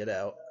Whitford of Get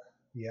Out.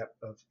 Yep,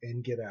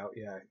 in Get Out,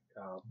 yeah.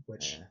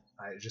 Which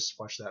I just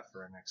watched that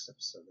for our next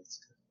episode. That's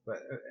good, but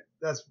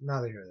that's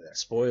neither here nor there.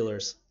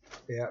 Spoilers.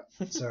 Yeah,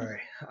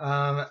 sorry.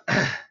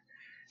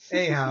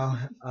 Anyhow,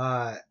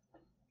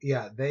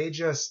 yeah,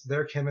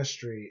 their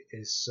chemistry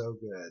is so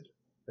good.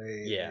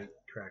 They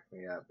crack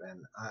me up,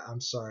 and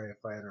I'm sorry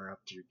if I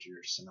interrupted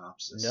your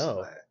synopsis.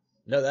 No,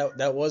 No,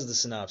 that was the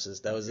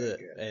synopsis. That was Okay, it.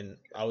 good. And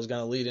I was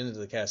gonna lead into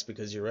the cast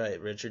because you're right.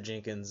 Richard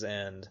Jenkins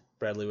and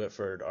Bradley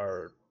Whitford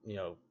are,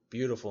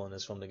 beautiful in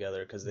this film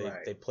together because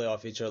Right. they play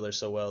off each other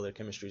so well. Their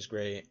chemistry is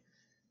great,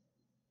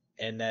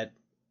 and that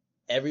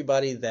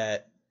everybody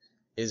that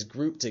is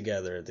grouped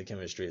together, the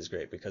chemistry is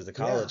great because the Yeah.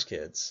 college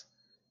kids,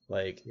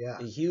 like Yeah.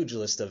 a huge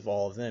list of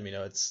all of them.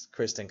 It's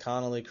Kristen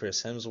Connolly,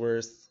 Chris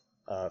Hemsworth,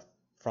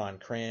 Fran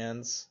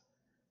Kranz.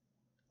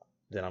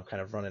 Then I'm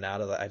kind of running out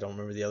of that. I don't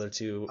remember the other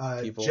two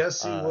people.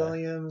 Jesse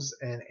Williams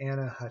and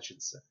Anna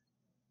Hutchinson.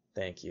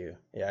 Thank you.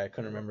 Yeah, I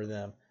couldn't remember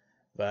them,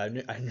 but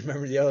I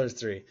remember the other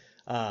three.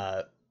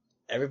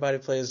 Everybody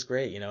plays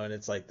great, and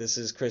it's like this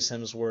is Chris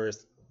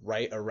Hemsworth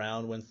right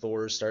around when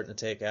Thor's starting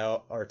to take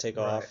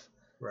off.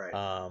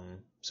 Right.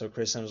 So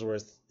Chris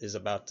Hemsworth is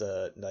about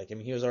to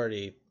he was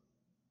already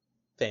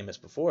famous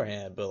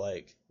beforehand,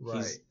 but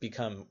he's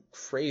become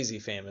crazy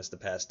famous the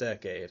past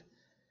decade.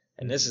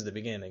 And this is the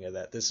beginning of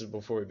that. This is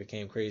before he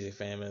became crazy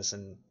famous,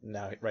 and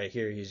now right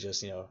here he's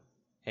just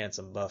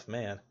handsome buff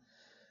man.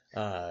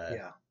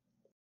 Yeah.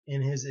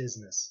 In his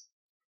isness.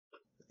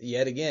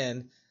 Yet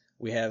again,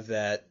 we have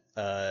that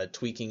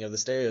tweaking of the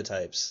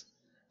stereotypes,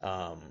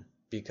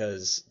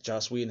 because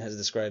Joss Whedon has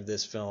described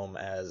this film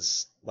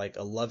as like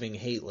a loving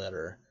hate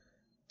letter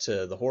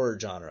to the horror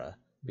genre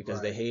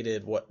because they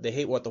hate what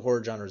the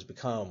horror genre has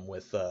become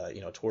with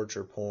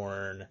torture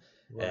porn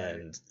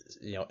and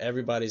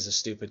everybody's a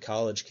stupid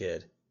college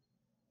kid.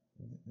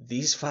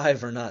 These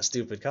five are not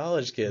stupid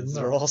college kids.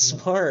 They're all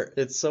smart.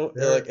 It's so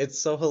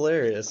it's so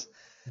hilarious.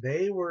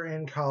 They were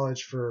in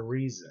college for a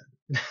reason.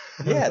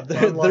 Yeah,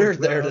 they're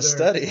there to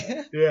study.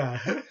 Yeah.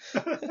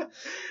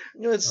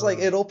 It's like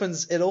it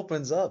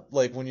opens up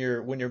like when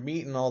you're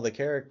meeting all the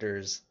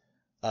characters,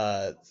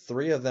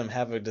 three of them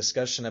have a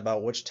discussion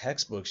about which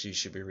textbooks you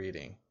should be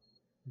reading.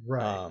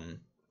 Right.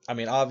 I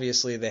mean,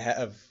 obviously they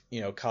have,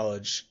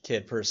 college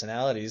kid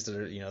personalities that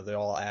are, they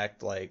all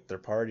act like they're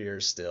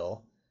partiers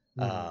still.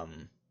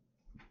 Mm-hmm.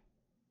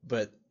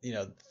 But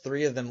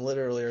three of them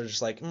literally are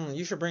just like,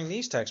 you should bring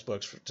these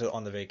textbooks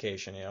on the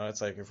vacation.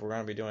 It's like, if we're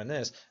going to be doing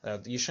this,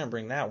 you shouldn't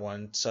bring that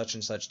one. Such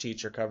and such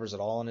teacher covers it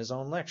all in his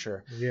own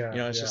lecture. Yeah.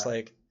 It's just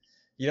like,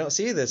 you don't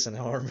see this in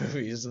horror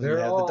movies. And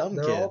they're all the dumb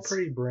kids. All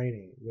pretty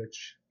brainy,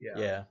 which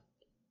yeah.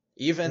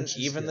 Even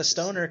the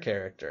stoner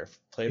character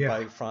played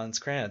by Franz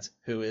Kranz,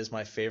 who is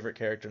my favorite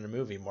character in the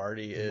movie.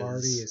 Marty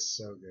is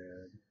so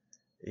good.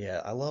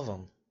 Yeah, I love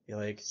him.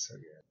 So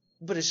good.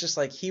 But it's just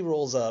like he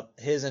rolls up.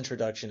 His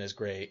introduction is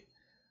great.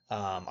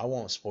 I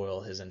won't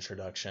spoil his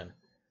introduction,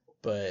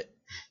 but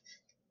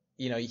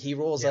he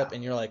rolls up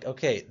and you're like,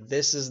 okay,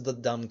 this is the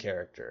dumb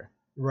character.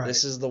 Right.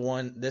 This is the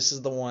one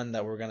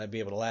that we're gonna be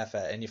able to laugh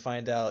at, and you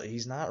find out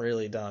he's not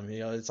really dumb.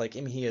 It's like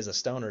he is a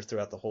stoner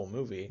throughout the whole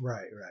movie.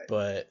 Right.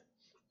 But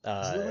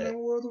he's living in a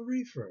world of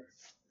reefer.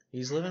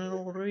 He's living in a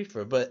world of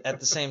reefer, but at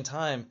the same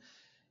time,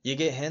 you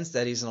get hints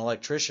that he's an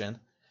electrician.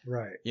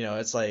 Right.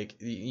 It's like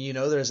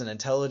there's an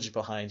intelligence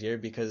behind here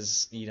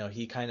because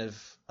he kind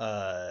of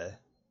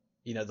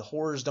the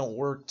horrors don't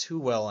work too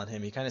well on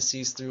him. He kind of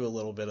sees through a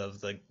little bit of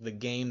the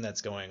game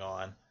that's going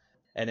on.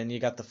 And then you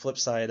got the flip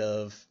side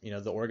of,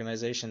 the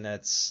organization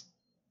that's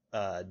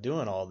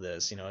doing all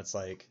this. It's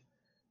like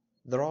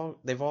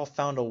they've all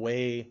found a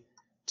way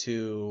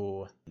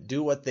to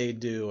do what they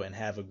do and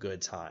have a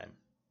good time.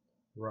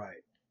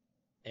 Right.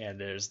 And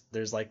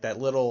there's like that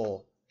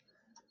little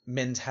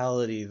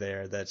mentality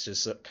there that's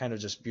just kind of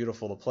just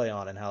beautiful to play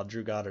on, and how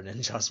Drew Goddard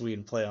and Joss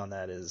Whedon play on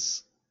that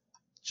is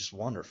just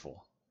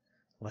wonderful.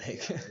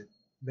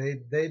 They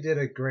did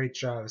a great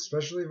job,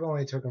 especially if it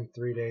only took them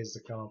 3 days to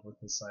come up with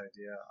this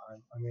idea.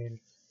 I mean,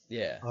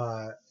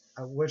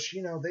 which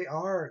they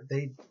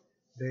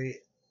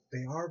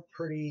are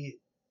pretty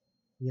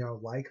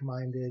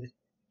like-minded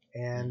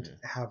and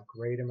have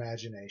great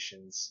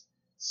imaginations.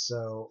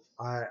 So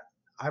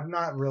I'm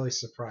not really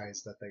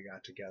surprised that they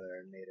got together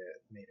and made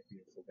a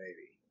beautiful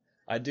baby.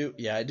 I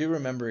do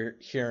remember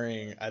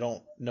hearing, I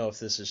don't know if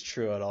this is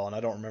true at all, and I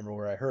don't remember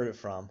where I heard it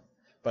from,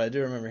 but I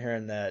do remember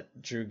hearing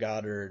that Drew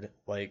Goddard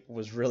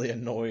was really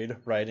annoyed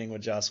writing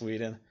with Joss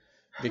Whedon,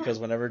 because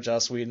whenever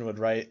Joss Whedon would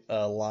write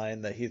a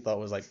line that he thought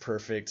was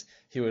perfect,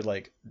 he would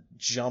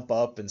jump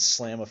up and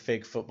slam a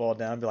fake football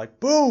down and be like,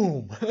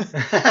 boom!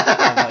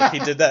 And, he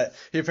did that.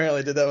 He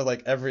apparently did that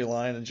with every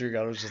line, and Drew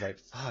Goddard was just like,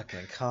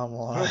 fucking come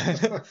on.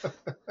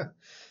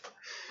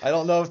 I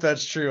don't know if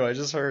that's true. I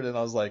just heard it and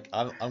I was like,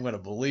 I'm gonna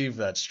believe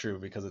that's true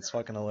because it's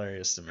fucking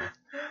hilarious to me.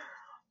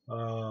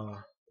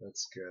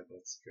 That's good.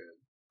 That's good.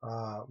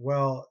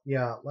 Well,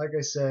 yeah, like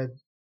I said,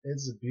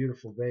 it's a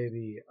beautiful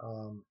baby.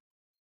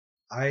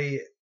 I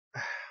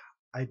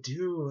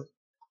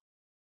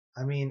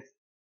mean,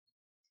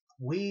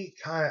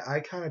 I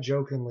kind of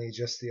jokingly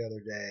just the other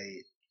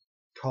day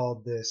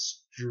called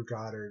this Drew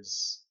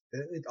Goddard's,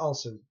 it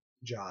also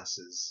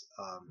Joss's,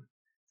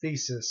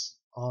 thesis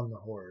on the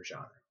horror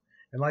genre.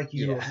 And like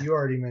you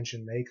already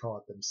mentioned, they call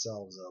it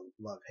themselves a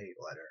love-hate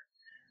letter.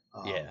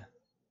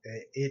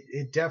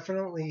 It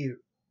definitely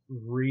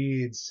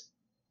reads,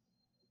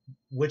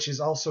 which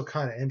is also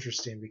kind of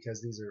interesting because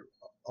these are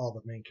all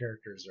the main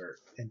characters are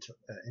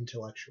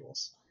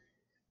intellectuals.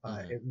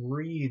 It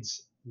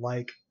reads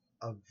like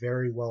a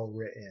very well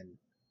written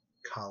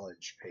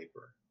college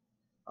paper.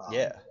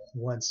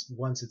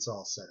 Once it's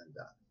all said and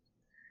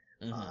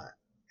done.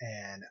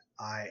 And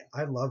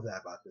I love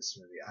that about this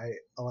movie. I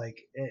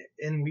like it,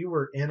 and we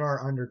were in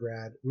our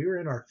undergrad. We were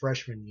in our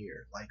freshman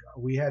year. Like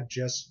we had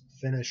just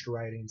finished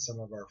writing some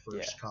of our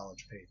first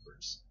college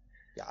papers.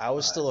 Yeah, I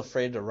was still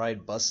afraid to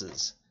ride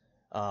buses.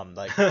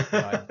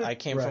 I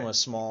came from a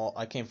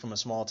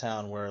small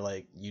town where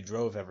like you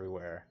drove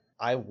everywhere.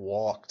 I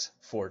walked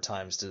 4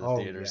 times to the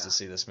theaters to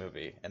see this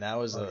movie, and that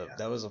was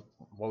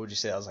what would you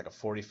say? That was like a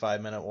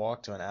 45-minute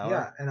walk to an hour.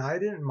 Yeah, and I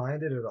didn't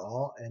mind it at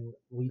all. And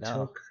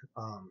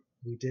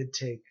we did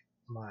take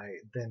my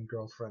then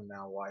girlfriend,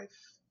 now wife,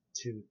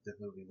 to the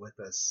movie with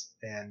us,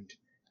 and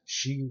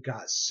she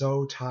got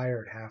so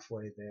tired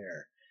halfway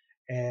there.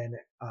 And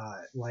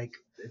like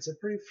it's a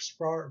pretty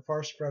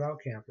far spread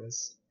out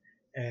campus,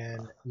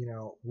 and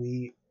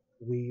we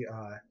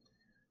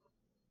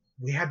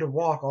had to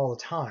walk all the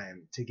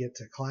time to get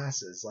to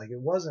classes. Like it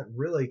wasn't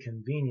really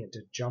convenient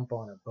to jump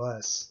on a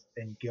bus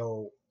and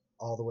go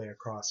all the way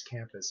across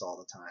campus all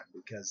the time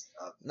because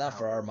of not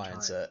for our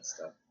mindset.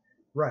 Stuff.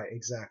 Right,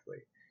 exactly.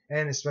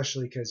 And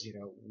especially because,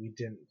 we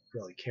didn't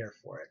really care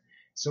for it.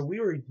 So we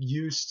were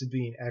used to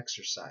being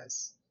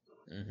exercised.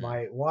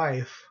 My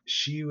wife,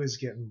 she was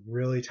getting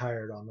really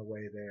tired on the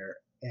way there,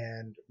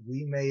 and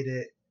we made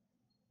it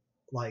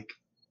like,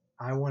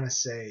 I want to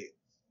say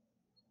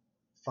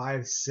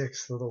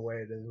 5/6 of the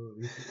way to the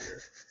movie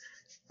theater.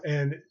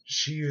 And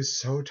she was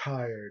so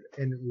tired,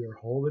 and we were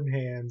holding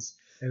hands,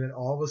 and then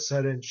all of a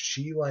sudden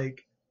she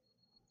like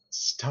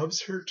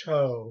stubs her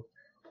toe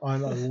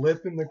on a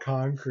lip in the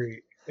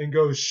concrete and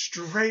goes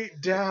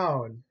straight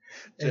down.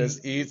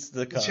 Just eats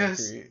the concrete.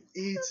 Just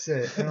eats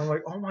it. And I'm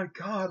like, oh my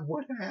God,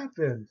 what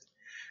happened?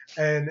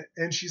 And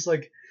she's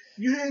like,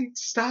 you didn't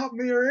stop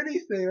me or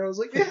anything. And I was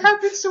like, it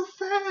happened so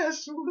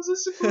fast. What was I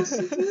supposed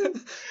to do?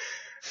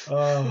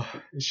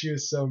 And she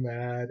was so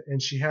mad. And then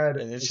she had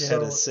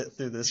to sit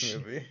through this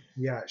movie.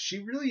 Yeah, she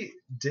really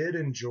did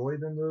enjoy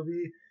the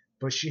movie,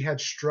 but she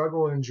had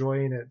struggled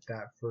enjoying it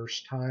that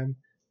first time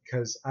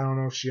because I don't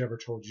know if she ever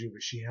told you,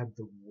 but she had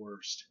the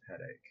worst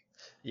headache.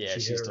 Yeah,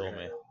 she's told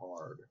me.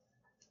 Hard.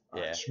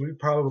 Yeah. We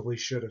probably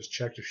should have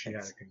checked if she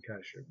had a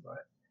concussion,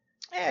 but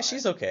yeah,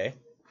 she's okay.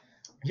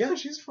 Yeah,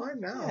 she's fine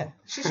now. Yeah,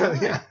 she's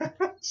fine. Yeah,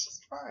 she's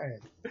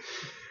fine.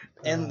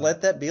 And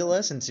let that be a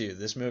lesson to you.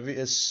 This movie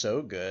is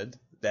so good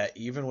that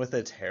even with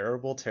a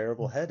terrible,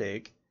 terrible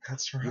headache,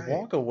 that's right, you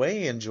walk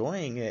away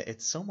enjoying it.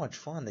 It's so much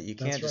fun that you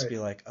can't just be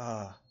like,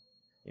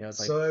 it's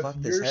like, so fuck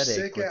this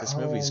headache, but this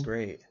movie's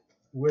great.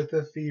 With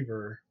a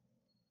fever,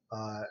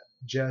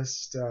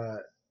 just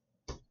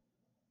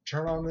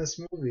turn on this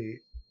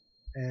movie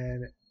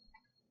and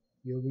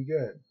you'll be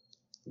good.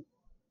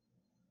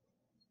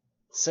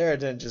 Sarah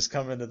didn't just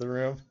come into the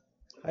room.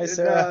 Hi,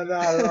 Sarah. No,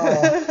 not at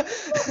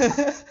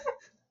all.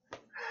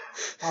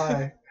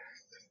 Hi.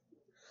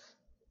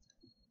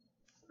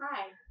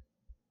 Hi.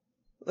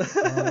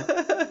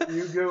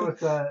 You go with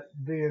that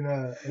being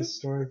a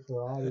story for the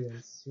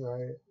audience,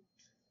 right?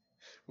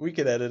 We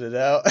could edit it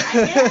out.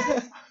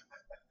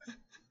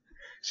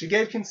 She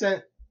gave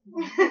consent.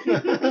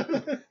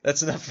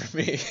 That's enough for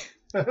me.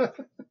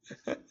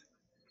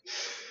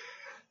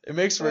 It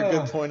makes for a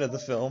good point of the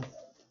film.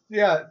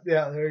 Yeah,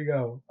 there you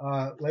go.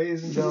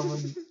 Ladies and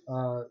gentlemen,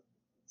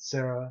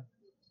 Sarah,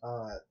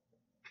 I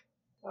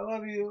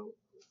love you.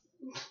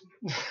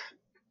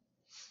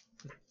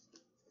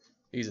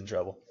 He's in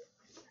trouble.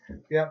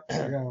 Yep, I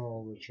got in a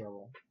little bit of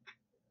trouble.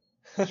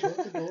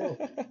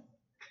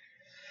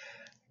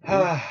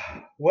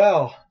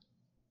 Well,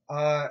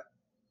 I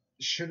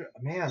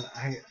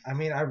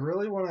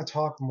really want to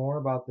talk more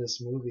about this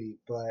movie,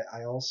 but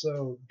I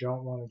also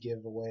don't want to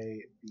give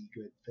away the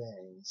good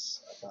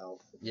things about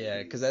the movie.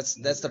 Yeah, because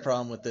that's the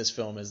problem with this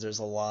film is there's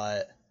a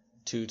lot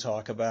to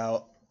talk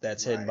about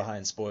that's hidden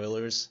behind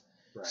spoilers.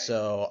 Right.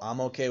 So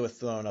I'm okay with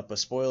throwing up a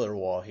spoiler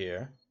wall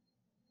here,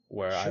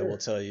 where I will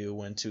tell you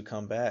when to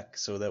come back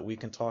so that we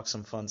can talk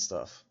some fun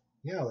stuff.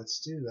 Yeah, let's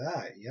do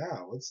that.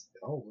 Yeah,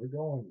 we're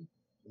going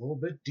a little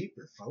bit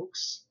deeper,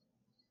 folks.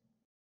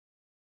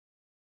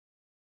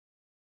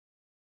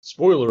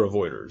 Spoiler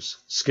avoiders,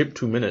 skip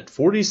to minute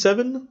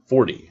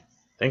 47:40.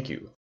 Thank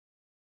you.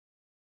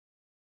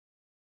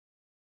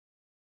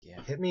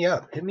 Yeah. Hit me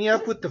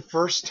up with the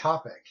first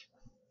topic.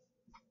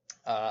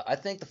 I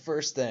think the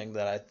first thing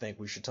that I think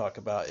we should talk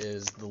about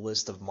is the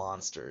list of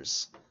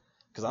monsters.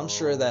 Because I'm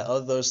sure that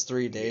of those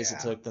 3 days it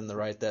took them to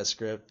write that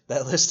script,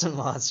 that list of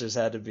monsters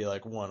had to be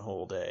like one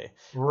whole day.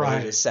 Right.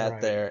 They just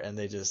sat there and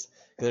they just...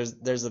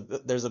 There's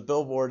a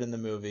billboard in the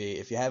movie.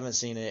 If you haven't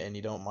seen it and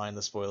you don't mind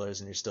the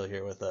spoilers and you're still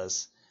here with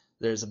us,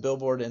 there's a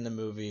billboard in the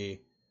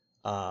movie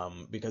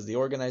because the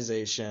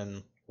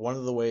organization, one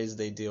of the ways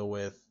they deal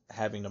with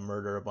having to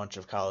murder a bunch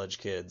of college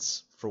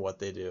kids for what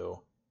they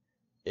do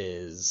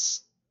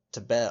is to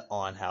bet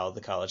on how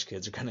the college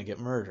kids are going to get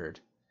murdered.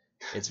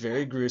 It's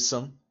very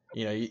gruesome.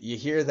 You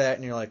hear that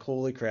and you're like,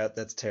 holy crap,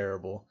 that's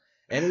terrible.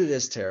 and it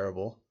is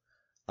terrible.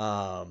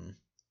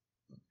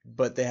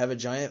 But they have a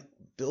giant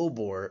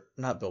whiteboard.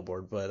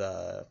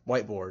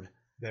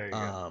 There you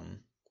go.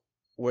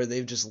 Where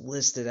they've just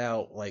listed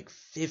out like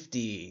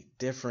 50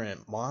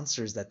 different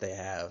monsters that they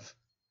have.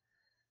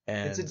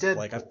 And it's a Deadpool.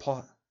 Like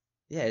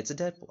yeah, it's a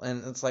Deadpool.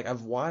 And it's like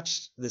I've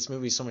watched this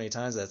movie so many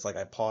times that it's like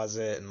I pause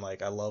it and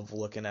like I love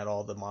looking at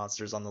all the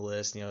monsters on the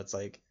list. You know, it's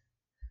like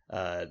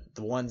the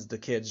ones the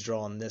kids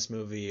draw in this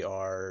movie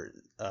are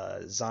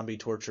zombie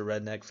torture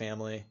redneck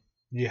family.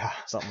 Yeah.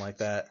 Something like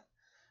that.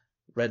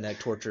 Redneck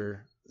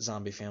torture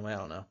zombie family, I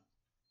don't know.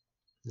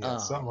 Yeah,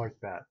 something like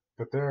that.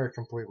 But they're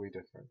completely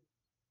different.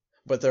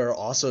 But there are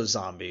also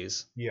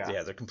zombies. Yeah.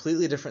 Yeah, they're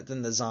completely different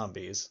than the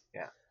zombies.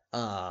 Yeah.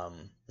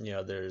 You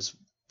know, there's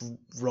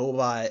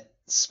robot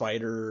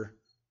spider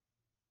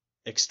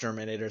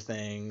exterminator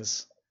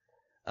things.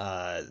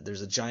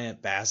 There's a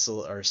giant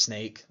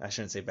snake. I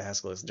shouldn't say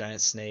basilisk.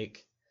 Giant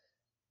snake.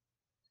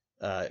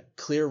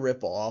 Clear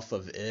rip off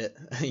of it.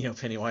 You know,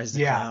 Pennywise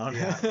the Clown.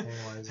 Yeah,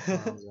 Pennywise the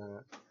Clown's in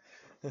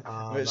it.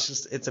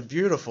 But it's a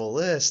beautiful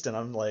list, and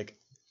I'm like,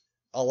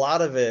 a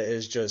lot of it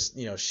is just,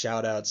 you know,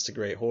 shout outs to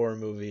great horror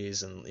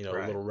movies and, you know,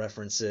 little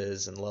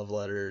references and love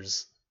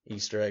letters,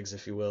 Easter eggs,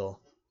 if you will.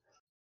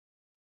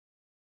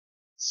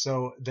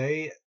 So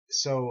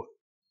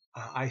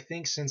I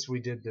think since we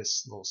did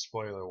this little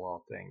spoiler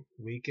wall thing,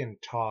 we can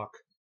talk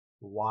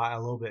a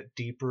little bit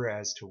deeper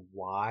as to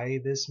why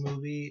this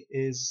movie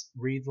is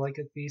read like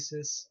a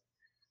thesis.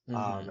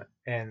 Mm-hmm.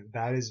 And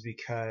that is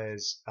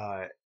because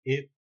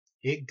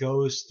it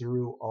goes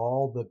through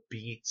all the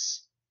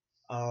beats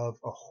of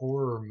a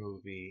horror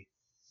movie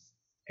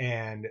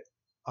and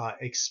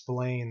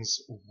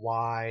explains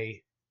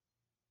why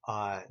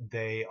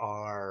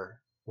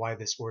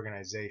this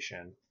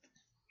organization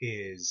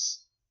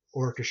is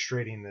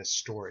orchestrating this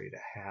story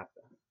to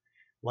happen.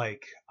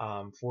 Like,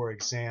 for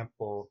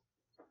example,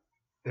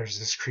 there's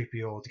this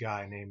creepy old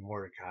guy named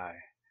Mordecai,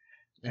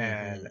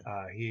 and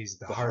he's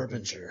the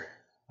Harbinger.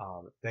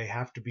 They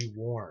have to be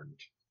warned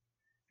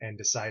and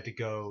decide to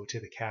go to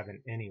the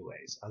cabin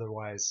anyways.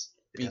 Otherwise,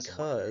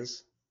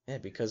 because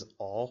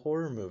all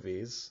horror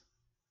movies,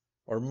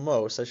 or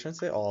most, I shouldn't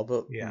say all,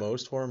 but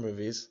most horror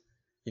movies,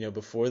 you know,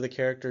 before the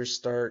characters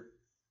start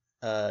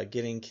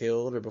getting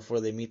killed or before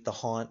they meet the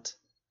haunt,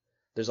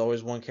 there's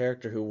always one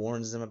character who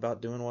warns them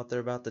about doing what they're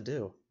about to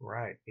do.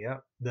 Right.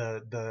 Yep.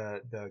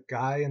 The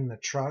guy in the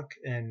truck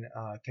in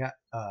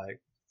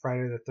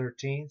Friday the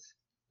 13th.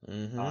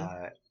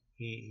 Mm-hmm.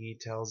 He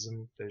tells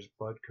them there's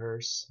blood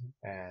curse,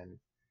 and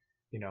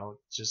you know,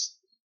 just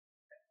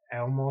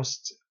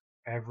almost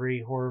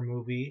every horror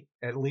movie,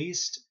 at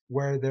least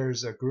where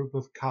there's a group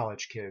of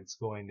college kids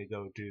going to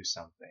go do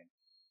something,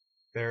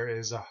 there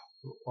is a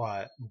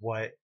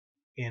what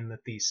in the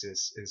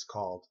thesis is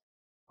called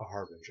a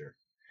harbinger.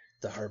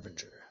 The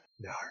harbinger.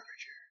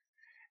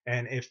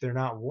 And if they're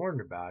not warned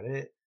about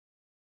it,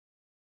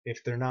 I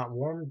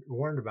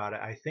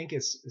think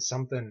it's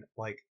something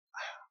like,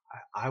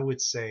 I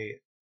would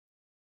say,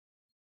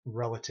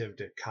 relative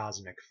to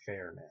cosmic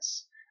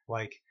fairness.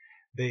 Like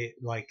I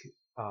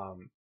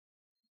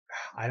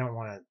don't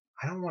want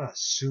to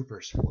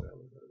super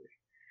spoil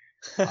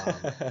the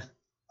movie.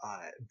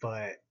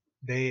 But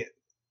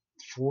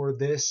for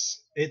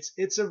this,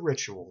 it's a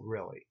ritual,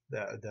 really.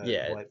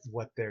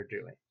 What they're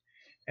doing.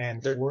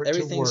 And for it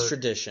to work,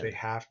 tradition. They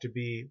have to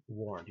be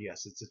warned.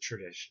 Yes, it's a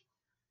tradition.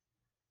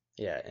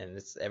 Yeah, and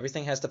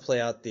everything has to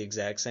play out the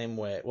exact same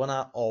way. Well,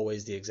 not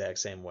always the exact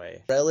same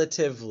way.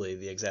 Relatively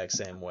the exact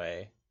same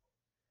way.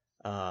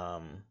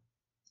 And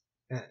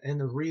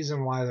the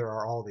reason why there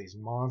are all these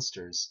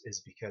monsters is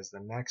because the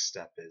next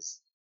step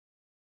is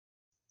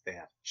they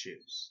have to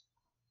choose.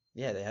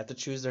 Yeah, they have to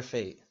choose their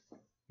fate.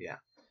 Yeah.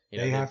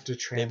 They have to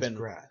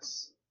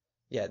transgress.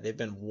 They've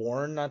been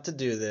warned not to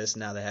do this.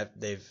 Now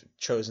they've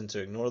chosen to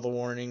ignore the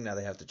warning. Now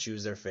they have to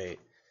choose their fate.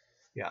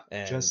 Yeah,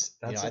 and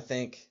I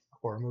think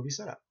horror movie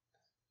setup.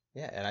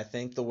 Yeah, and I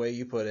think the way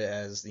you put it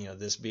as, you know,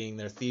 this being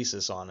their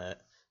thesis on it,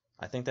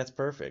 I think that's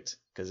perfect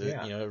because you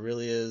know, it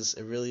really is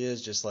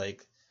just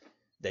like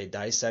they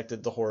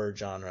dissected the horror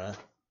genre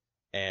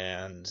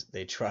and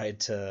they tried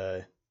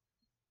to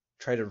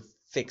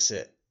fix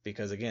it.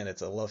 Because again,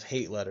 it's a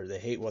love-hate letter. They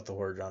hate what the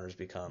horror genre's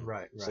become.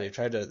 Right. So they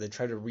try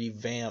to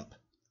revamp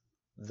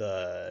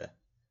the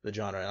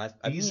genre. And I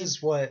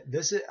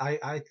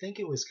think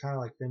it was kind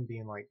of like them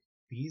being like,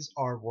 these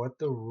are what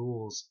the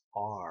rules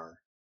are,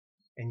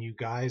 and you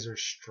guys are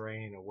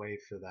straying away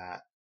for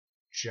that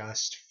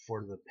just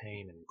for the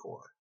pain and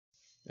gore.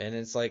 And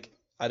it's like,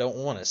 I don't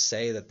want to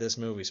say that this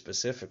movie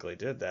specifically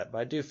did that, but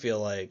I do feel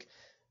like,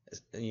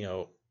 you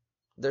know,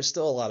 there's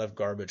still a lot of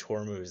garbage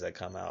horror movies that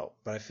come out,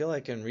 but I feel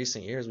like in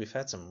recent years we've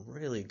had some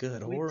really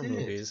good horror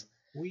movies.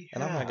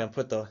 And I'm not gonna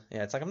put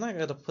I'm not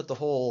gonna put the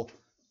whole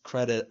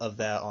credit of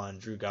that on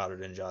Drew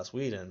Goddard and Joss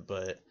Whedon,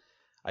 but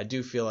I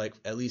do feel like,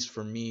 at least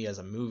for me as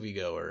a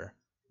moviegoer,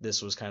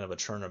 this was kind of a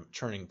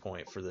turning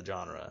point for the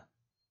genre,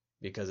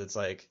 because it's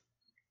like,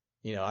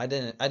 you know, I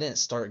didn't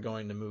start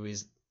going to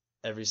movies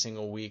every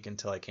single week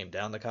until I came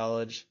down to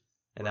college,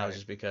 and that was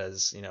just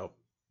because, you know,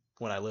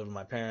 when I lived with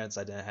my parents,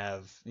 I didn't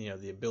have,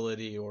 the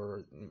ability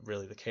or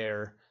really the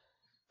care,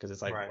 because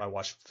it's like Right. I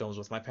watched films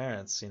with my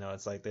parents.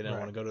 It's like they didn't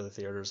want Right. to go to the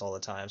theaters all the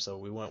time, so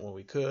we went when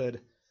we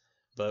could.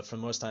 But for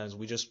most times,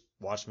 we just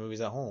watched movies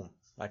at home.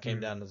 I came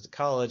Mm. down to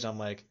college. I'm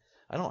like,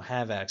 I don't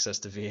have access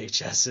to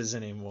VHSs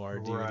anymore,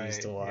 DVDs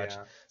Right. to watch.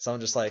 Yeah. So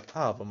I'm just like,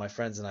 oh, but my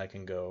friends and I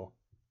can go,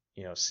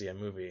 see a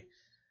movie.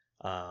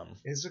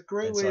 It's a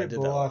great And so way I to did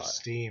that blow a off lot.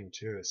 steam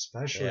too,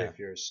 especially Yeah. if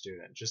you're a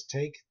student. Just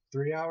take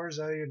 3 hours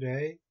out of your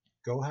day,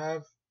 go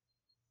have.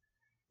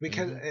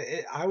 Because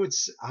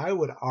I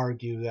would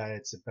argue that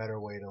it's a better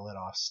way to let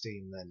off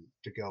steam than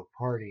to go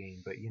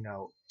partying, but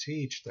to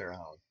each their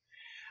own.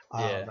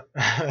 Yeah.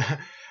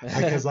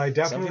 Because I Some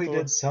definitely people,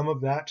 did some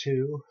of that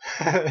too.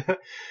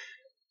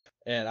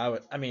 and I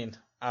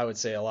would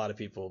say a lot of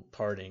people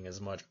partying is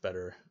much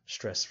better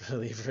stress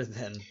reliever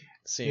than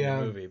seeing a Yeah,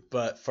 movie.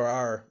 But for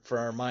our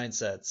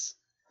mindsets,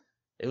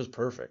 it was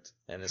perfect.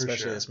 And for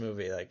especially sure. this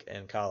movie, like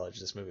in college,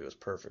 this movie was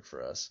perfect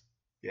for us.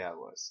 Yeah, it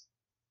was.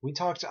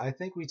 I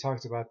think we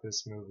talked about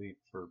this movie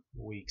for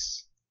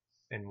weeks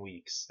and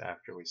weeks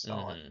after we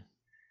saw it.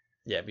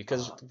 Yeah,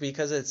 because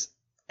it's,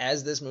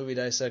 as this movie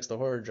dissects the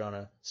horror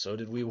genre, so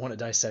did we want to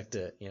dissect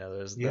it.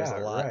 There's a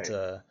lot Right.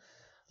 to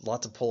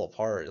pull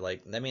apart.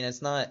 Like, I mean,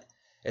 it's not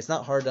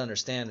hard to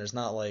understand. There's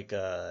not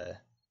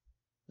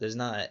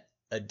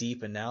a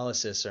deep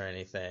analysis or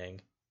anything.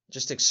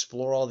 Just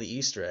explore all the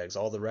Easter eggs,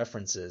 all the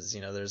references.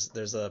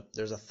 There's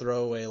a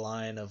throwaway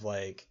line of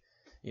like,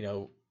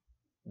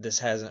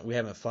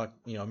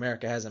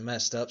 America hasn't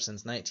messed up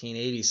since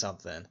 1980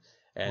 something.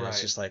 And it's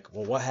Right. just like,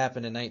 well,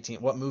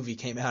 what movie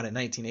came out in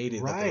 1980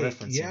 that they're Right.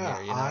 referencing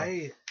Yeah. here,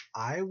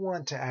 I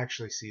want to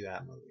actually see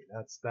that movie.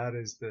 That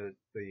is the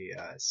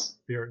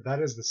spirit.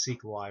 That is the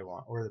sequel I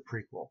want, or the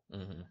prequel.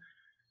 Mm-hmm.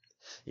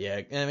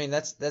 Yeah, I mean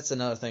that's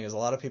another thing, is a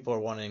lot of people are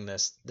wanting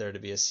there to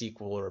be a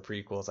sequel or a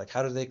prequel. It's like,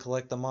 how do they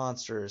collect the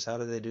monsters? How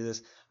do they do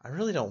this? I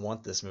really don't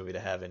want this movie to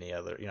have any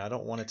other. I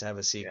don't want it to have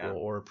a sequel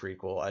or a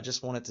prequel. I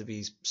just want it to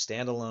be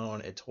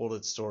standalone. It told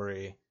its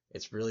story.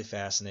 It's really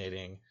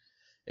fascinating.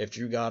 If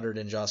Drew Goddard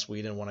and Joss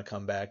Whedon want to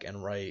come back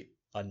and write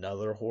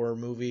another horror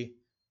movie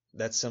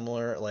that's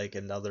similar, like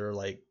another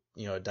a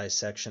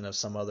dissection of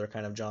some other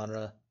kind of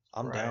genre,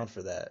 I'm down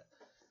for that.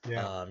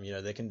 Yeah.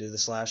 They can do the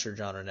slasher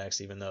genre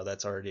next, even though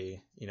that's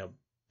already,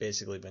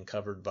 basically been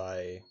covered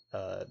by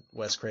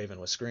Wes Craven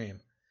with Scream.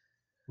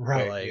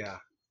 Right. But like,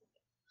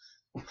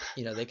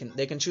 yeah.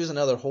 They can choose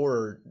another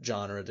horror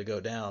genre to go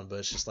down, but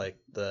it's just like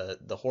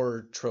the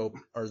horror trope,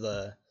 or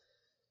the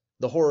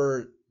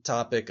horror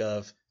topic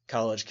of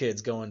college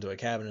kids going to a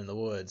cabin in the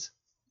woods.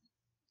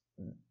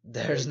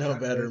 There's no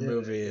better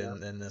movie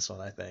than this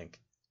one, I think.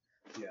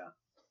 Yeah.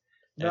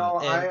 No,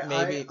 and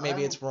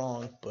maybe it's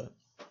wrong, but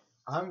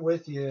I'm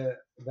with you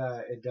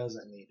that it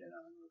doesn't need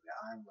another movie.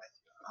 I'm with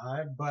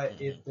you.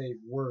 But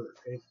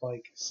if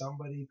like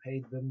somebody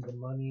paid them the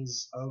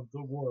monies of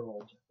the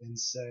world and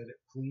said,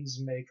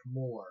 please make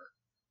more,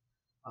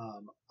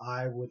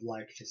 I would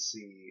like to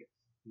see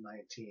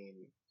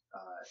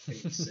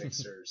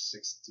 1986 or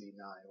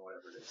 69,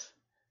 whatever it is.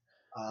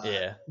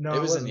 Yeah, no, it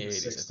was in wasn't the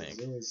 80s, 60s. I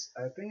think.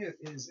 I think it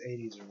is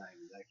 80s or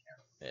 90s. I can't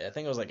remember. Yeah, I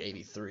think it was like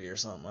 83 or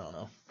something. I don't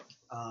know.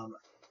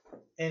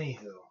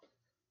 Anywho,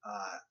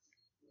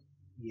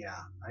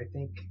 yeah, I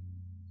think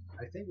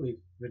we've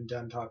been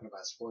done talking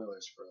about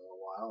spoilers for a little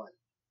while, and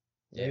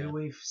maybe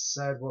we've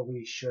said what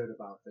we should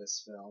about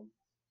this film.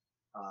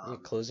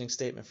 Closing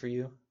statement for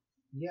you?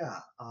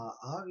 Yeah,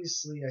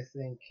 obviously, I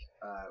think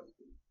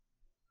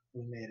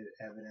we made it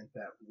evident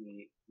that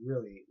we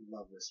really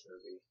love this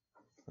movie.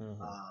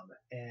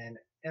 And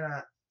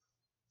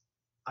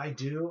I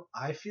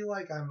feel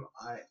like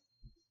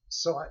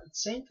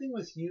same thing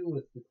with you,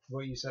 with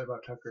what you said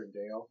about Tucker and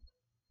Dale.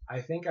 I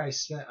think I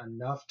spent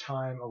enough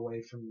time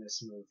away from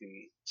this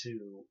movie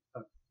to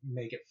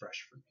make it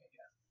fresh for me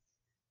again.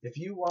 If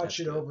you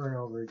watch it over and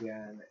over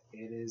again,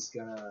 it is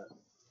gonna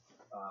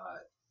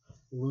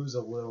lose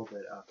a little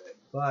bit of it.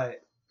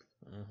 But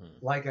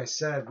like I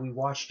said, we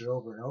watched it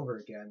over and over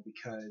again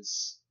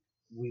because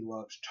we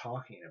loved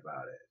talking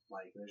about it.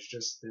 Like,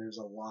 there's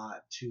a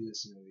lot to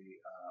this movie,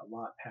 a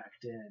lot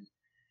packed in,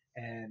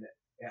 and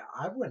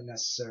I wouldn't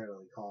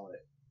necessarily call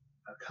it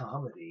a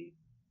comedy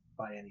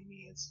by any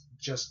means.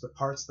 Just the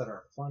parts that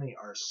are funny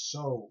are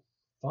so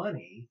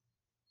funny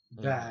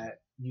that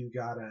you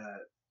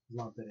gotta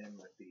lump it in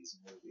with these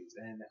movies,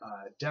 and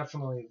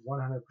definitely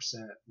 100%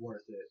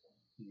 worth it.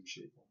 You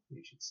should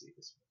see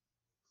this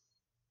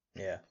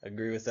movie. Yeah,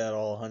 agree with that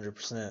all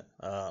 100%.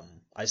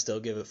 I still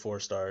give it 4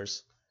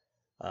 stars.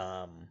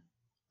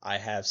 I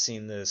have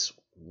seen this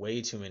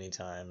way too many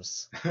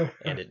times,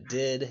 and it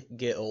did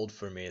get old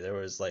for me. There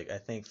was I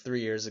think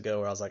 3 years ago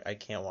where I was like, I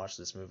can't watch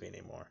this movie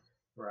anymore.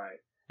 Right.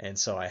 And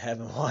so I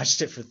haven't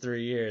watched it for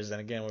 3 years,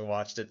 and again we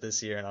watched it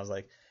this year, and I was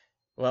like,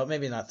 well,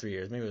 maybe not 3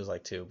 years, maybe it was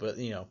 2, but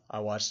I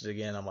watched it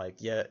again. I'm like,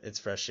 yeah, it's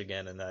fresh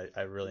again, and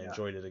I really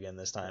enjoyed it again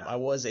this time. I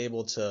was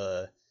able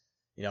to,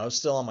 I was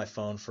still on my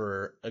phone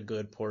for a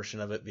good portion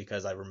of it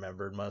because I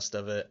remembered most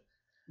of it.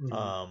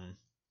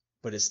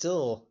 But it's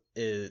still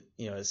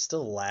is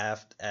still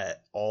laughed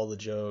at all the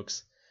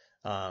jokes.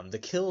 The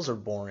kills are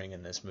boring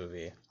in this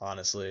movie,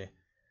 honestly.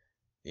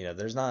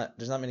 There's not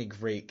many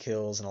great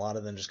kills, and a lot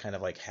of them just kind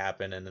of like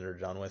happen and then are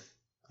done with.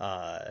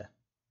 But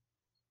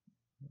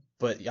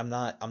I'm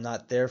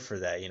not there for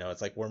that.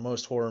 It's like where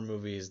most horror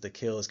movies, the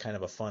kill is kind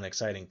of a fun,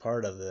 exciting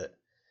part of it.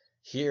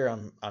 Here,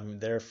 I'm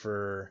there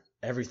for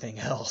everything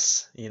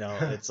else.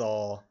 It's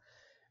all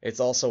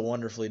so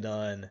wonderfully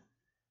done.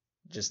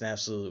 Just an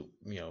absolute,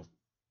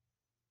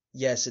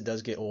 yes, it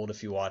does get old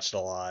if you watch it a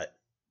lot.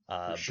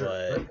 Sure.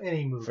 But for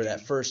any movie. For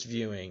that first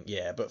viewing,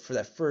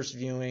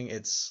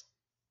 it's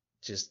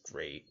just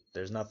great.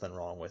 There's nothing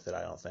wrong with it,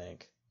 I don't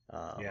think.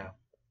 Yeah.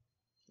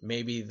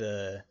 Maybe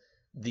the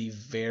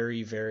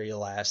very, very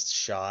last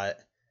shot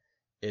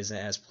isn't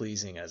as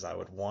pleasing as I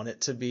would want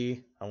it to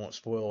be. I won't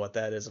spoil what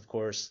that is, of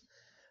course.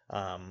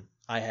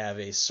 I have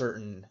a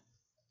certain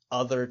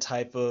other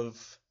type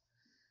of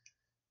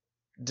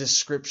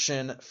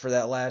description for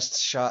that last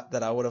shot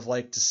that I would have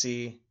liked to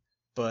see,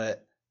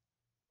 but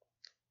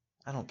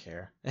I don't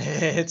care.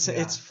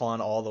 It's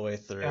fun all the way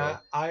through.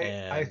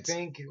 I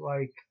think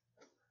like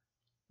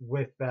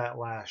with that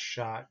last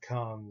shot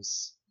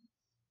comes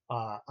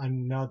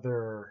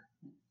another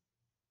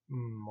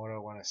what do I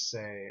want to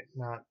say?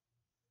 Not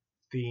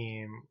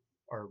theme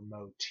or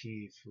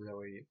motif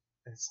really.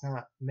 It's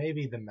not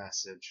maybe the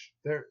message.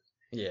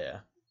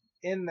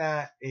 In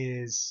that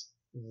is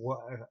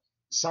what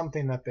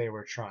something that they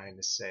were trying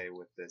to say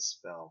with this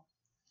film.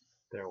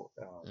 There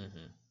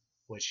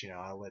which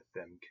I'll let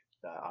the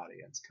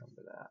audience come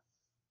to that.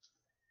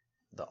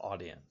 The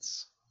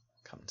audience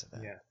come to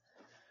that. Yeah.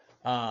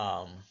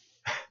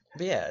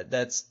 But yeah,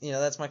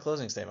 that's my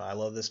closing statement. I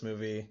love this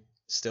movie.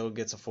 Still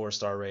gets a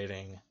 4-star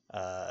rating.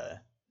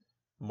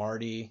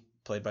 Marty,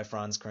 played by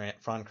Franz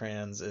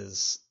Kranz,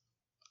 is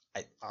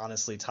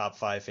honestly top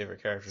 5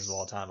 favorite characters of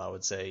all time. I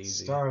would say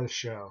easy. Star of the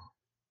show.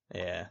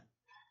 Yeah,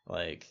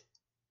 like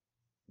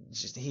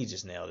he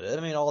just nailed it.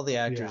 I mean, all the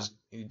actors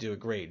do a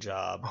great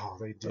job. Oh,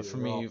 they do. But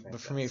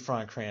for me,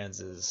 Franz Kranz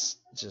is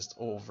just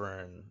over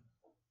and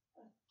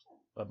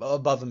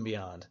above and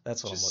beyond.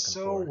 That's what I'm looking for.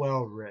 So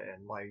well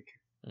written. Like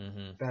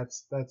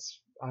that's.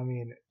 I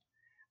mean,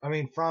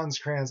 Franz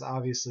Kranz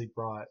obviously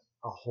brought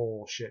a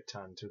whole shit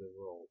ton to the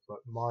role, but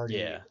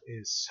Marty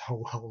is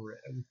so well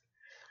written.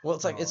 Well,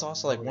 it's like it's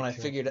also like when I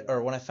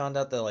found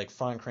out that like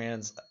Franz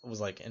Kranz was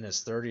like in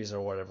his 30s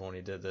or whatever when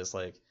he did this,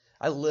 like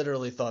I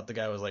literally thought the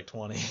guy was like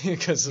 20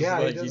 because he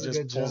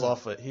just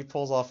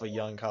pulls off a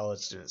young college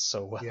student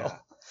so well.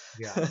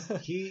 Yeah.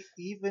 He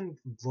even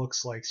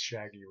looks like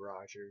Shaggy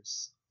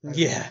Rogers.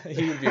 He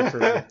would be a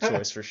perfect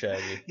choice for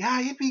Shaggy.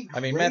 Yeah, he'd be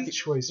a great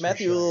choice for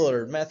Matthew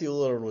Lillard. Matthew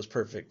Lillard was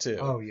perfect too.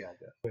 Oh yeah,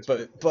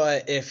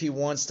 but if he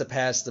wants to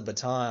pass the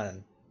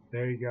baton,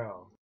 there you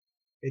go.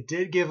 It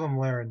did give him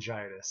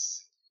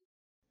laryngitis.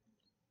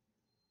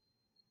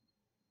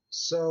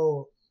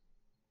 So,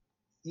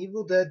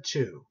 Evil Dead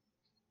 2.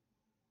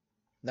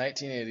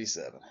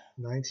 1987.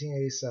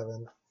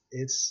 1987.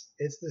 It's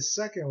the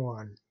second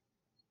one.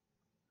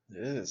 It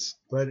is.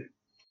 But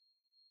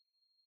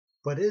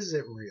is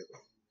it really?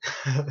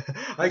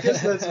 I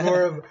guess that's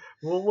more of.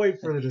 We'll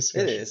wait for the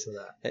discussion for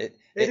that.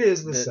 It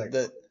is the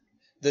second.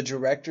 The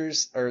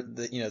directors or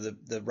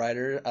the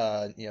writer,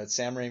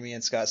 Sam Raimi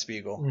and Scott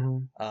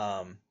Spiegel.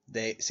 Mm-hmm.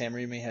 Sam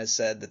Raimi has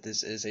said that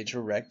this is a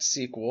direct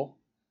sequel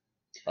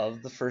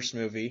of the first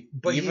movie,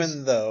 but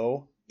even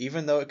though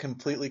it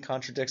completely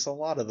contradicts a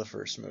lot of the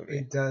first movie.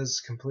 It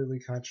does completely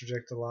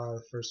contradict a lot of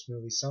the first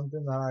movie.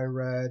 Something that I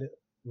read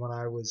when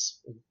I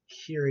was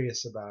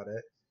curious about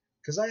it.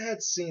 Because I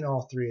had seen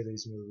all 3 of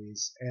these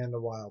movies and a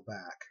while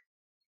back,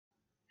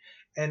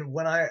 and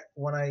when I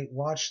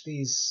watched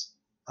these,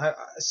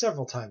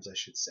 several times I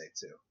should say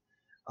too,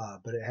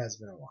 but it has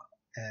been a while.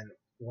 And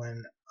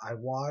when I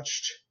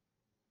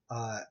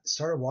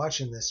started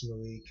watching this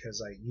movie,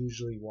 because I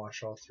usually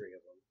watch all 3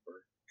 of them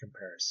for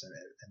comparison,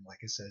 and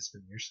like I said, it's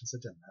been years since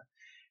I've done that,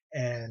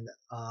 and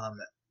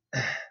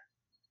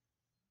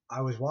I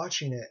was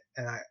watching it,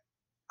 and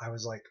I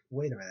was like,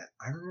 wait a minute,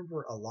 I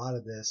remember a lot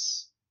of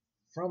this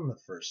from the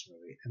first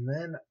movie, and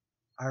then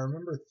I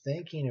remember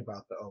thinking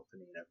about the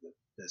opening of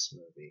this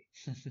movie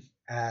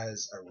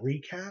as a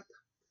recap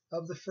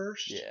of the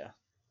first. Yeah.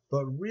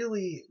 But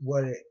really,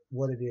 what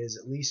it is,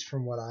 at least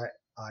from what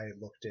I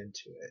looked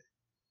into it,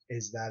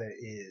 is that it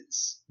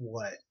is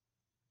what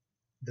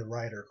the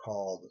writer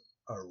called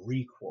a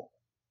requel.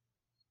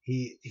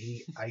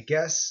 He I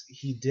guess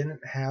he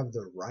didn't have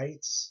the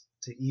rights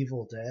to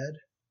Evil Dead,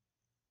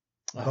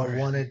 but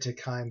wanted to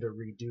kind of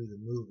redo the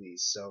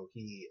movies, so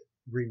he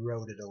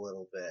rewrote it a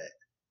little bit,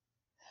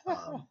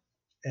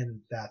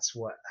 and that's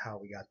how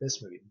we got this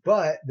movie.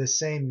 But the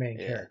same main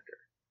character,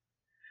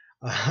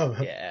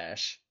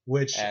 Ash.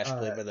 Ash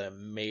played by the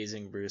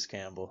amazing Bruce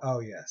Campbell. Oh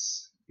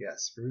yes,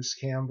 Bruce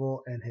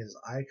Campbell and his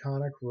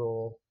iconic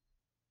role,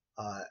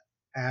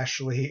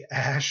 Ash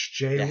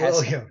J.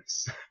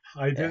 Williams.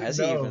 I didn't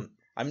know.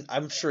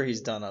 I'm sure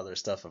he's done other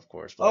stuff, of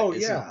course. But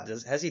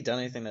has he done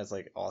anything that's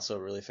like also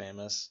really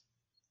famous?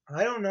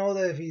 I don't know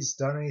that if he's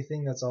done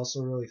anything that's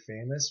also really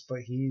famous, but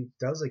he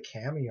does a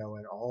cameo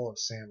in all of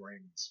Sam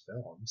Raimi's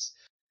films.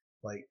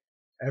 Like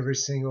every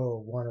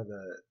single one of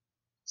the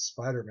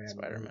Spider-Man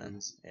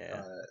movies.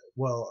 Yeah.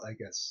 Well, I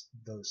guess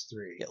those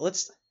three. Yeah,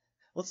 let's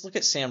look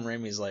at Sam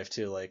Raimi's life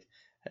too. Like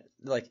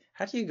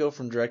how do you go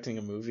from directing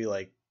a movie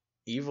like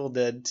Evil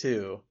Dead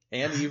 2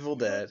 and Evil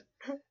Dead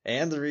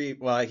and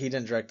well, he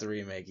didn't direct the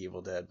remake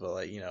Evil Dead, but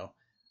like, he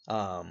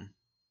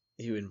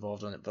was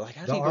involved on it. But like,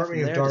 how do The you go Army from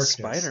of there to Darkness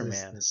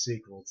Spider-Man? is the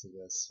sequel to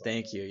this.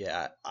 Thank you.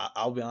 Yeah,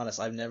 I'll be honest.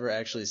 I've never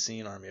actually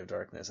seen Army of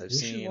Darkness. We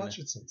should watch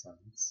it sometime.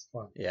 It's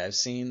fun. Yeah, I've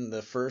seen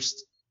the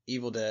first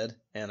Evil Dead,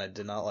 and I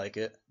did not like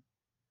it.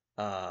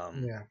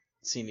 Yeah.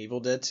 Seen Evil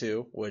Dead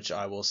 2, which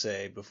I will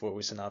say before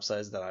we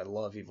synopsize that I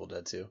love Evil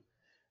Dead 2.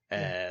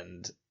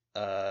 And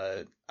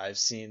I've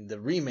seen the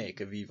remake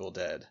of Evil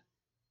Dead,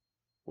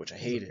 which I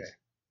hated.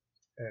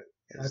 Okay.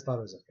 I thought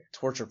it was okay.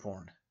 Torture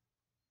porn.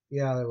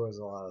 Yeah, there was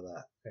a lot of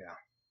that.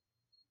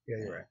 Yeah,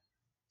 you're right.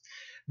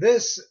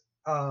 This,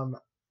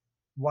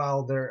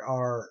 while there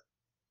are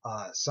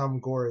some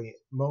gory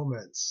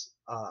moments,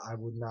 I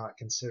would not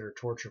consider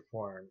torture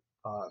porn,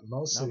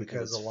 mostly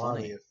because a lot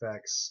of the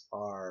effects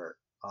are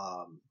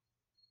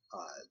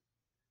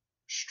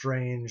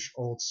strange,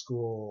 old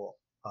school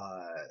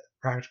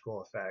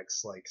practical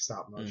effects like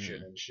stop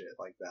motion and shit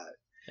like that.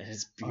 And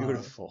it's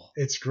beautiful.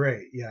 It's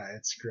great. Yeah,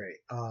 it's great.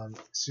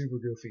 Super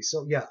goofy.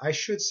 So yeah, I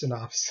should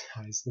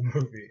synopsize the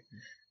movie.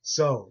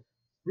 So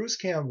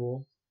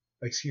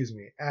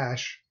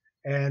Ash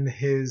and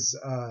his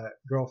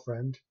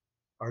girlfriend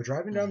are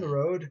driving down the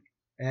road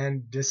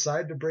and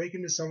decide to break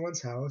into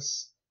someone's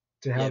house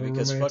to have a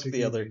romantic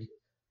evening.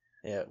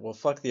 Yeah, well,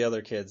 fuck the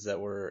other kids that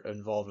were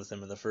involved with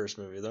him in the first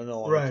movie. They're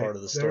no longer part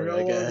of the story,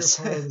 I guess.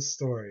 They're no longer part of the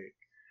story.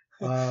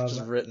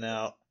 Just written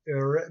out.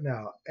 They're written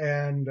out.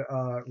 And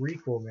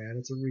requel, man.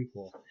 It's a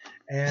requel.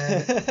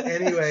 And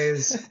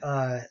anyways,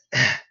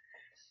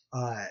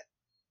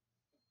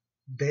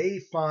 they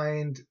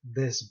find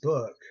this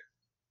book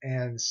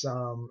and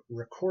some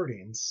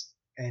recordings,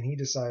 and he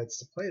decides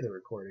to play the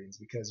recordings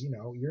because,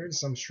 you're in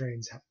some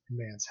strange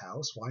man's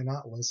house. Why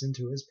not listen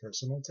to his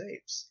personal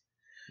tapes?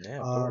 Yeah,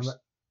 of course.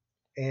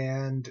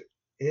 And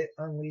it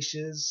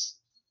unleashes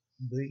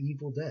the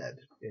Evil Dead,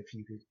 if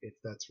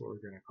that's what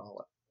we're gonna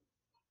call it.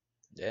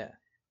 Yeah,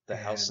 the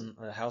house in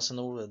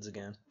the woods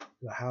again.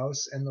 The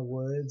house in the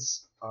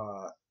woods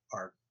are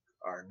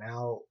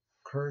now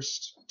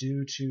cursed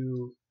due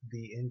to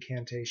the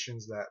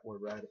incantations that were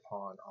read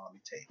upon on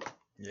the tape.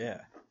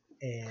 Yeah.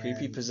 And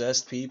creepy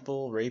possessed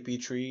people,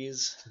 rapey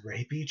trees.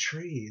 Rapey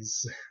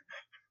trees.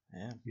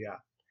 Yeah. Yeah.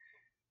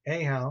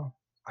 Anyhow,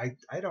 I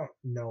don't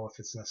know if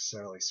it's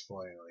necessarily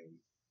spoiling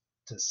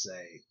to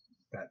say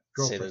that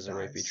girlfriend there's dies. a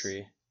rapey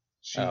tree.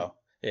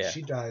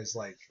 She dies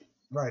like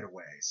right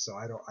away, so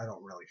I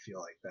don't really feel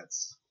like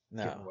that's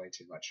giving away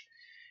too much.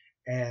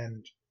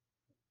 And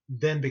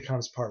then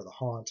becomes part of the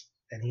haunt,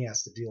 and he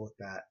has to deal with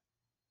that.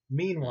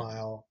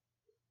 Meanwhile,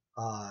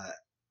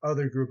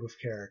 other group of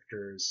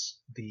characters,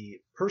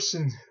 the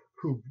person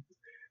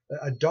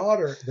the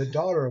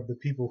daughter of the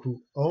people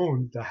who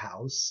owned the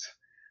house,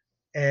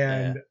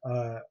 and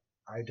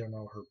I don't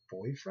know, her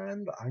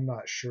boyfriend. I'm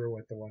not sure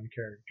what the one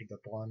character, the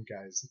blonde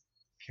guy's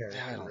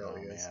character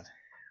really is.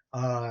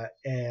 Man.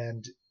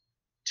 And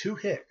two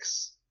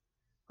Hicks,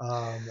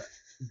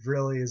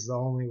 really is the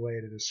only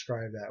way to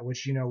describe that.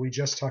 Which, we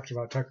just talked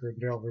about Tucker and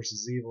Dale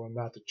versus Evil, and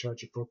not to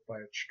judge a book by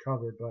its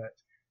cover, but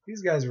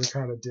these guys were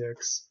kind of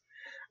dicks.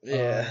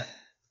 Yeah,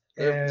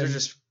 they're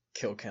just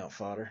kill count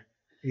fodder.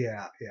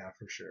 Yeah,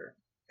 for sure.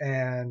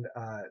 And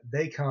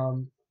they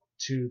come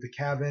to the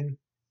cabin,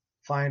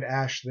 find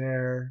Ash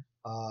there.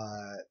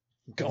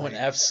 Going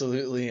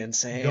absolutely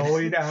insane.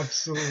 And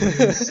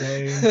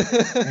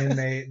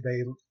they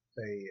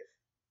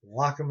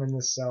lock him in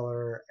the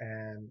cellar,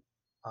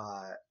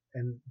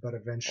 but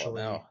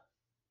eventually,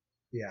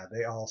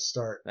 they all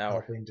start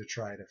helping to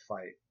try to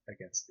fight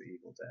against the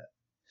Evil Dead.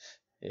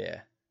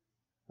 Yeah,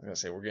 I'm gonna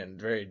say we're getting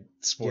very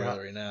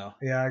spoilery now.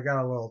 Yeah, I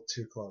got a little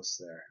too close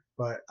there,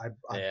 but I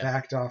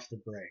backed off the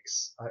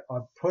brakes. I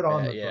put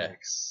on the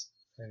brakes,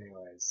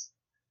 anyways,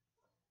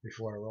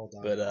 before I rolled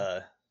down. But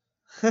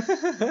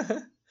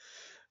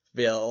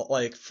yeah,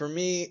 like for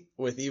me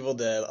with Evil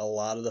Dead, a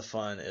lot of the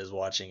fun is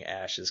watching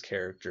Ash's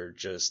character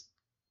just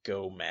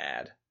go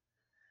mad,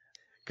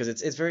 because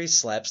it's very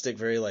slapstick,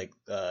 very like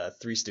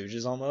Three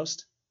Stooges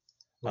almost.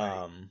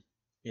 Right.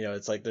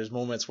 It's like there's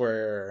moments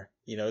where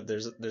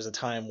there's a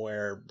time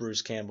where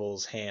Bruce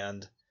Campbell's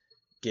hand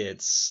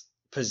gets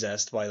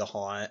possessed by the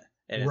haunt,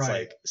 and it's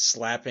like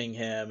slapping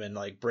him and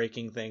like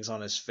breaking things on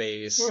his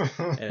face,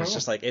 and it's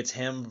just like it's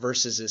him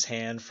versus his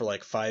hand for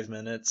like 5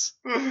 minutes,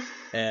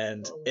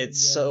 and it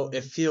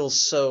feels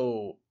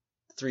so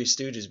Three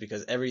Stooges,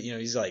 because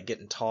he's like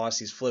getting tossed,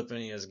 he's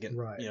flipping, he's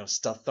getting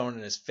stuff thrown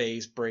in his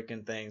face,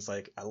 breaking things.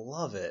 Like, I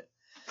love it,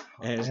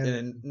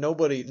 and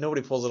nobody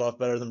pulls it off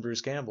better than Bruce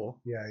Campbell.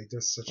 Yeah, he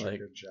does such a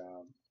good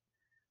job.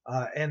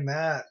 And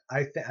that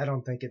I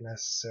don't think it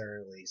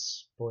necessarily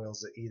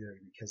spoils it either,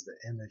 because the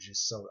image is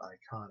so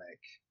iconic.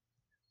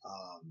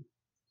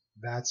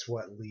 that's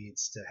what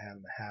leads to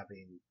him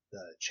having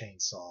the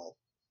chainsaw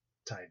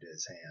tied to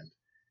his hand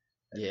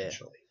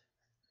eventually.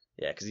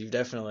 Yeah, because you've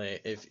definitely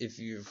if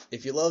you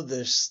love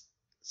this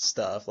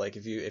stuff, like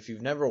if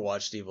you've never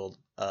watched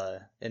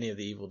any of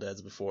the Evil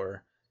Deads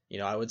before,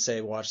 I would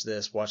say watch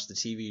this, watch the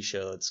TV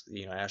show. It's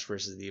Ash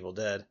versus the Evil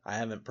Dead. I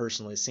haven't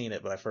personally seen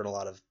it, but I've heard a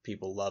lot of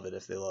people love it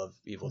if they love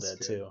Evil Dead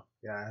good. too.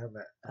 Yeah, I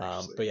haven't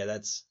actually. But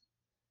that's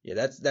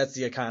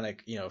the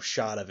iconic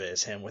shot of it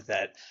is him with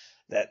that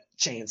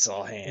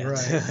chainsaw hand.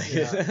 Right.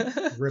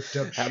 Yeah. Ripped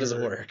up. How does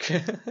it work?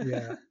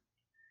 Yeah.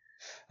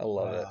 I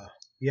love it.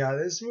 Yeah,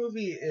 this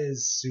movie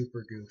is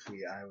super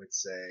goofy, I would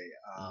say.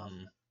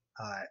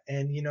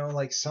 And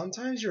like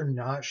sometimes you're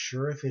not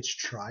sure if it's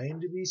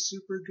trying to be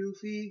super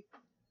goofy,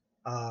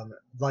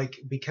 like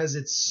because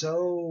it's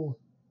so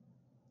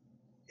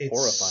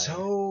horrifying.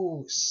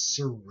 So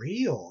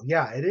surreal.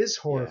 Yeah, it is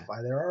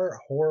horrifying. Yeah. There are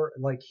horror,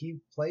 like he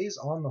plays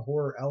on the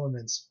horror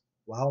elements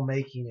while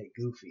making it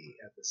goofy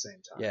at the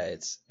same time. Yeah,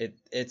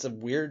 it's a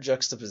weird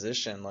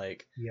juxtaposition,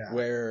 like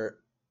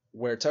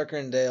where Tucker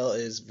and Dale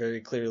is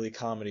very clearly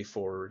comedy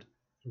forward.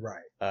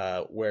 Right.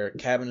 Where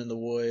Cabin in the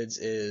Woods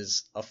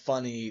is a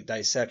funny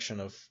dissection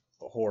of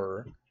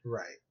horror.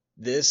 Right.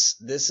 This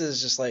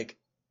is just like,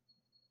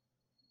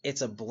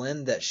 it's a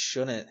blend that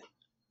shouldn't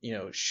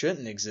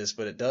exist,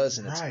 but it does,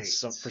 and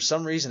it's for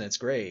some reason it's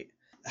great.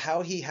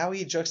 How he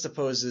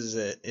juxtaposes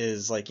it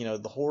is like,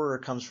 the horror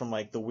comes from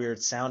like the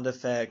weird sound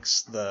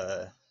effects,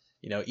 the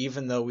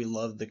even though we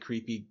love the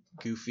creepy,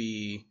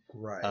 goofy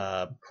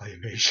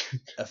claymation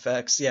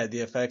effects,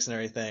 the effects and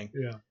everything,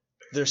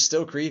 they're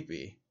still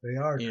creepy. They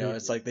are. Creepy.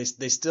 It's like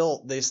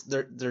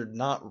they're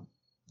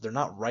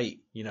not right.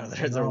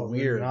 They're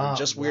weird. They're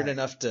just weird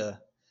enough to.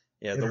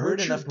 Yeah, they're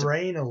weird enough to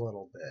brain a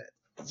little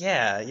bit.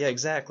 Yeah,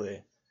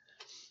 exactly.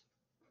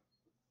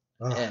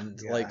 And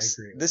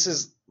this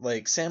is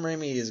like Sam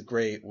Raimi is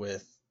great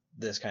with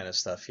this kind of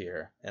stuff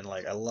here, and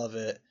like I love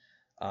it.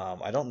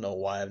 I don't know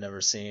why I've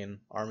never seen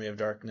Army of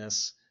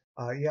Darkness.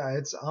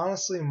 It's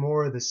honestly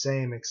more of the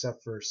same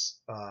except for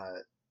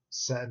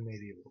set in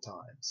medieval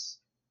times.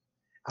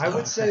 I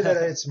would say that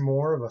it's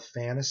more of a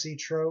fantasy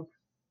trope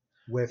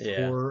with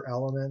horror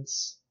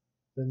elements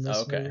than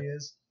this movie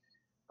is.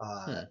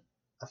 A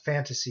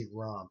fantasy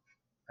romp,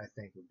 I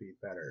think, would be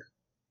better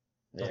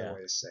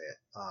way to say it.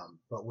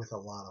 But with a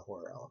lot of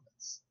horror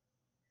elements.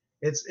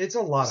 It's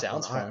a lot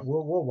of fun.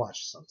 We'll watch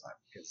it sometime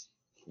because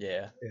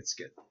it's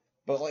good.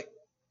 But like,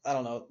 I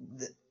don't know.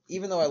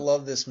 Even though I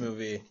love this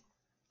movie,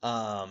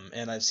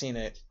 and I've seen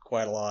it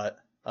quite a lot,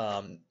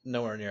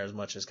 nowhere near as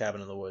much as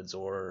Cabin in the Woods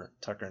or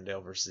Tucker and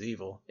Dale vs.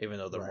 Evil. Even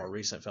though they're more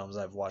recent films,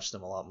 I've watched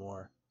them a lot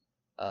more.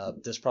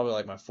 This is probably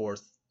like my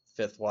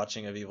fifth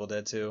watching of Evil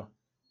Dead 2.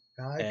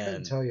 I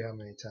couldn't tell you how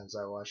many times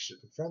I watched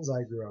it. The friends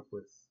I grew up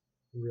with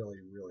really,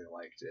 really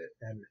liked it,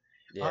 and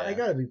I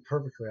gotta be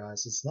perfectly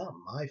honest, it's not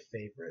my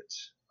favorite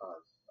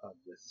of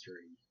the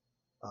three,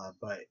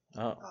 but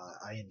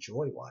I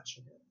enjoy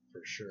watching it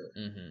for sure.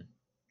 Mm-hmm.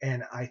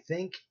 And I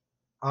think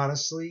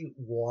honestly,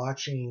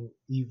 watching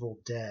Evil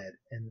Dead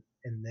and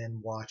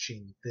then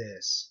watching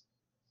this,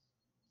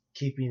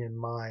 keeping in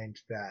mind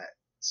that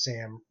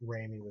Sam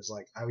Raimi was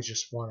like, I would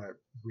just want to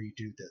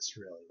redo this.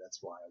 Really, that's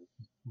why I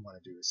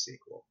want to do a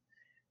sequel.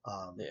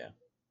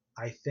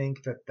 I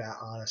think that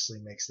honestly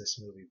makes this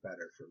movie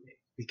better for me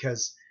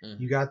because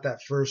you got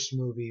that first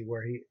movie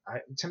where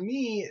to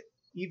me,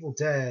 Evil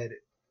Dead,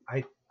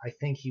 I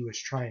think he was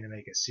trying to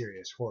make a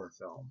serious horror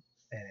film,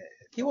 and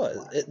he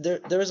was.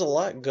 There was a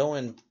lot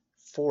going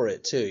for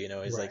it too.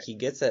 It's like he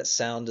gets that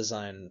sound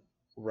design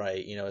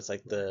right. It's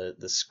like the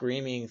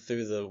screaming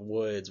through the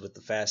woods with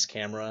the fast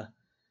camera.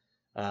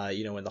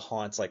 When the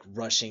haunt's like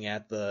rushing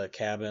at the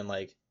cabin,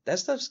 like that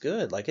stuff's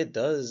good. Like it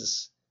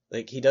does.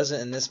 Like he does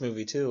it in this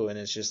movie too, and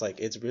it's just like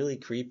it's really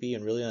creepy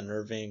and really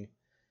unnerving.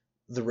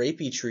 The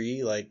rapey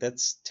tree, like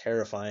that's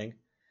terrifying.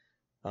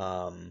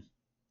 And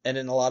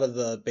then a lot of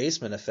the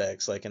basement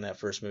effects, like in that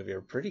first movie,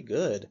 are pretty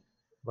good.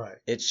 Right.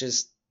 It's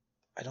just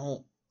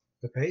the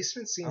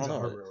basement scenes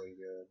are really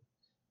good.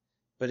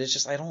 But it's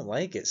just I don't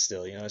like it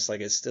still. It's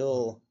like it's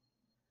still.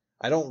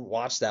 I don't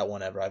watch that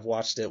one ever. I've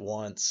watched it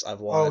once. I've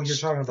watched you're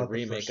talking about the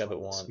remake of it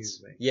one. once.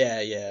 Excuse me.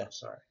 Yeah. Oh,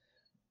 sorry.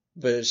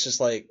 But it's just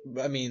like,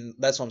 I mean,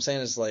 that's what I'm saying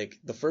is like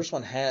the first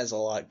one has a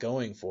lot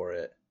going for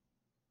it.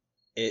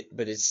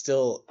 But it's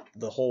still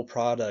the whole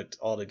product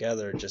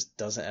altogether just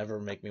doesn't ever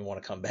make me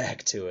want to come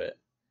back to it.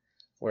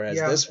 Whereas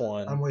this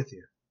one, I'm with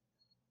you.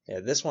 Yeah,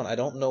 this one I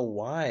don't know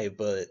why,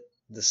 but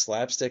the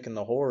slapstick and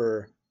the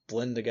horror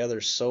blend together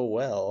so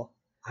well.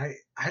 I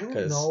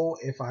don't know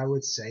if I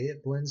would say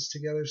it blends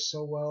together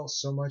so well,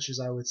 so much as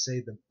I would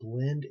say the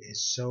blend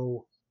is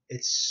what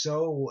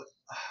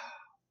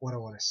do I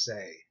want to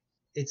say?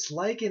 It's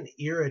like an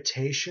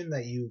irritation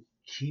that you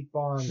keep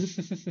on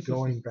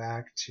going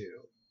back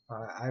to.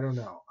 I don't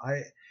know.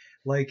 I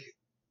like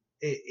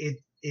it.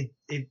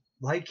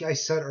 Like I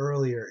said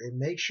earlier, it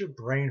makes your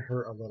brain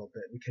hurt a little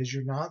bit because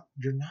you're not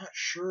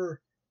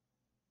sure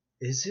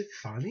is it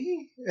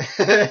funny?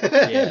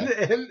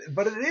 Yeah.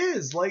 But it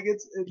is. Like,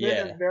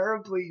 then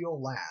invariably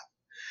you'll laugh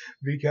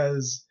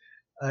because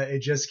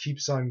it just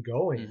keeps on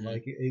going. Mm-hmm.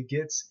 Like,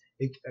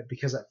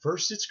 because at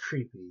first it's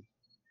creepy,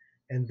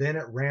 and then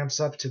it ramps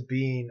up to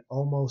being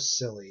almost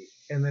silly,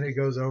 and then it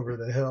goes over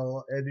the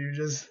hill, and you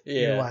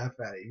laugh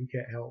at it. You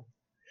can't help.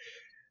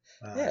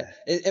 Yeah,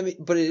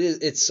 but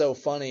it's so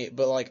funny.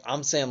 But like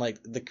I'm saying,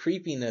 like the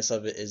creepiness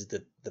of it is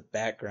the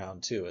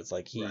background too. It's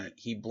like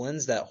he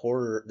blends that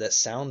horror, that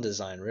sound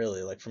design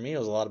really. Like for me, it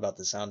was a lot about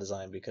the sound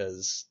design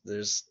because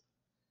there's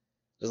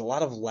a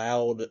lot of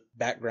loud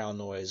background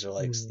noise, or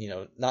like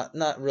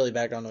not really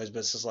background noise, but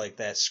it's just like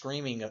that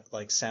screaming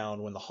like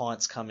sound when the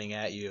haunt's coming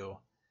at you.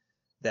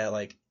 That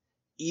like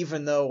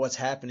even though what's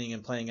happening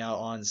and playing out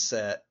on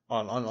set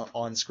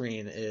on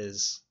screen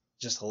is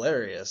just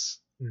hilarious.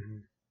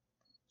 Mm-hmm.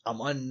 I'm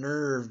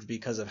unnerved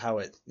because of how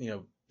it,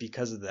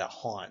 because of that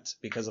haunt,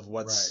 because of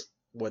what's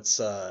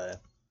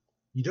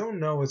you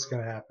don't know what's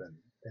going to happen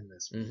in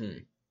this movie. Mm-hmm.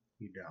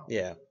 You don't.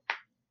 Yeah.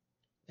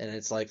 And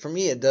it's like, for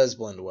me, it does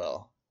blend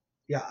well.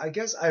 Yeah, I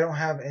guess I don't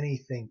have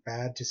anything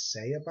bad to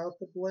say about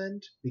the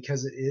blend,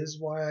 because it is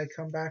why I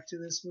come back to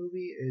this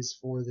movie, is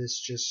for this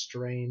just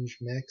strange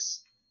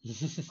mix.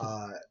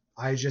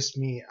 I guess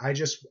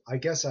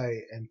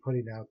I am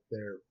putting out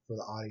there for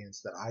the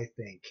audience that I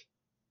think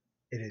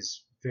it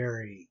is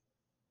very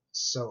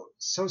so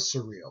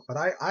surreal, but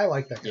I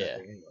like that kind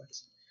of thing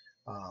anyways.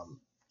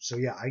 So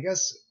yeah, I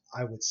guess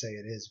I would say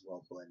it is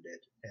well blended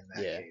in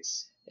that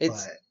case. I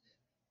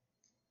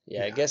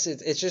guess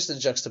it's just a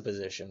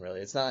juxtaposition, really.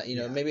 It's not,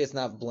 maybe it's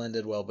not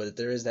blended well, but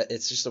there is that.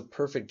 It's just a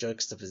perfect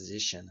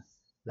juxtaposition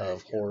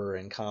of horror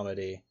and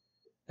comedy,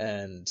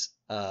 and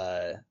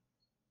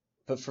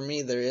but for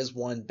me, there is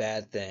one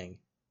bad thing,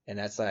 and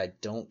that's that I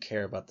don't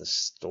care about the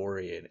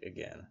story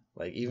again.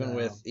 Like even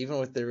with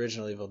the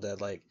original Evil Dead,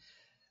 like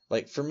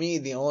for me,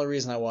 the only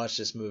reason I watched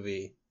this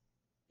movie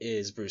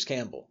is Bruce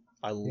Campbell.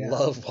 I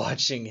love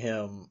watching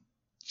him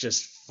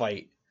just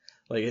fight.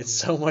 Like it's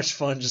so much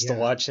fun just to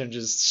watch him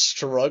just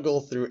struggle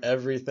through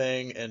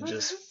everything and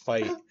just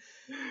fight.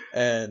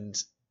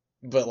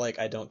 But like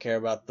I don't care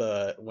about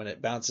when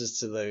it bounces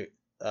to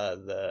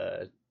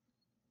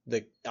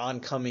the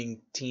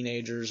oncoming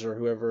teenagers or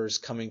whoever's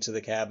coming to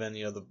the cabin,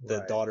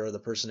 the daughter of the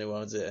person who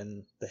owns it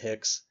and the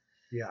Hicks.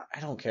 Yeah. I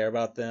don't care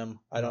about them.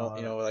 I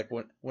don't, like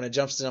when it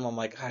jumps to them, I'm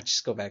like,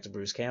 just go back to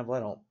Bruce Campbell. I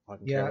don't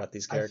fucking care about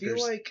these characters. I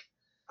feel like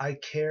I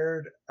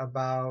cared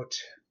about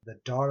the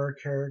daughter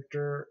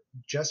character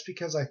just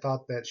because I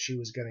thought that she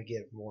was going to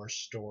give more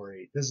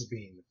story. This is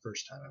being the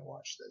first time I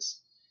watched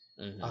this.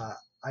 Mm-hmm.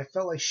 I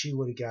felt like she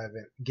would have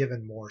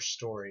given more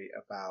story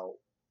about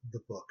the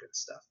book and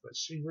stuff, but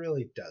she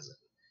really doesn't.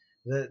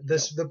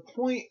 The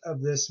point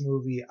of this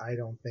movie, I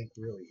don't think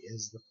really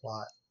is the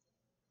plot.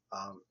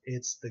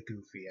 It's the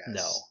goofy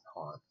ass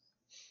haunt.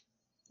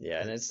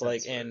 Yeah, and it's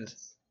like, again,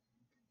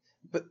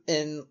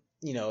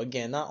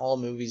 not all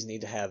movies need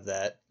to have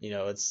that.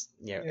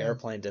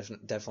 Airplane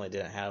definitely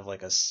didn't have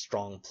like a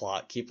strong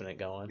plot keeping it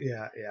going.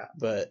 Yeah.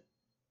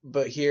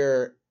 But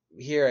here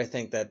I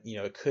think that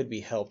it could be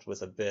helped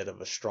with a bit of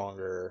a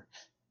stronger.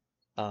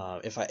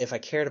 If I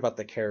cared about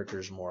the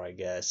characters more, I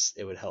guess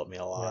it would help me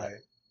a lot. Right.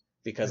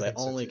 Because I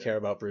only care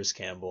about Bruce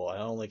Campbell. I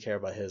only care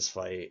about his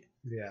fight.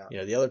 Yeah.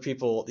 The other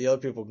people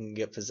can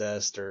get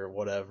possessed or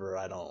whatever.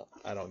 I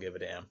don't give a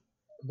damn.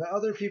 The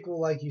other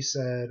people, like you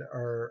said,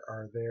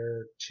 are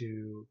there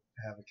to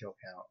have a kill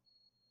count.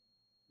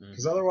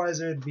 Because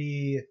otherwise it would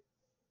be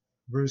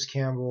Bruce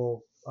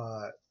Campbell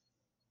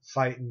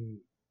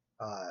fighting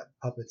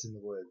puppets in the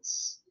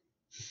woods.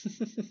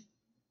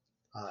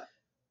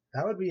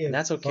 That would be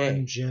a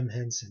fun Jim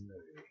Henson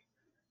movie.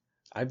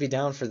 I'd be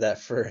down for that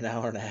for an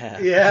hour and a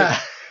half. Yeah.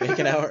 Make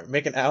an hour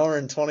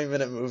and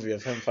 20-minute movie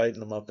of him fighting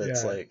the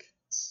Muppets, like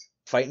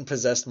fighting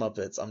possessed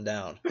Muppets. I'm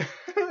down.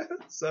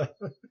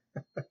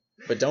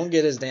 But don't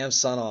get his damn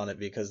son on it,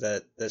 because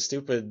that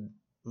stupid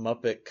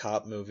Muppet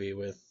cop movie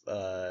with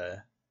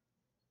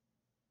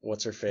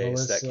what's her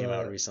face that came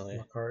out recently,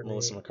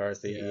 Melissa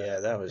McCarthy. Yeah,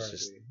 that was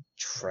just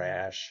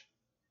trash.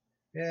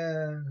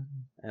 Yeah.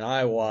 And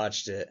I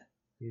watched it.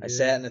 I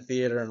sat in a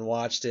theater and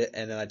watched it,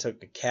 and then I took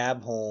the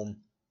cab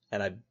home.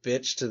 And I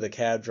bitched to the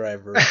cab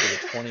driver for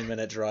the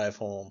 20-minute drive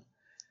home.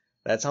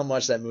 That's how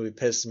much that movie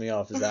pissed me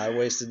off, is that I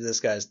wasted this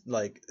guy's,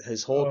 like,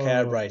 his whole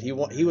cab ride. He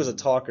was a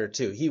talker,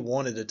 too. He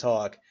wanted to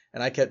talk,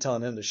 and I kept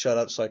telling him to shut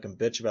up so I can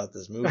bitch about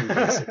this movie,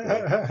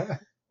 basically.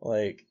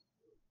 Like,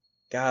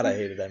 God, I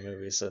hated that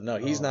movie. So, no,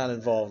 he's not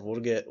involved.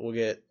 We'll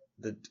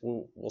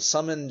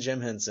summon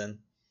Jim Henson.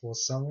 We'll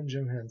summon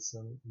Jim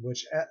Henson,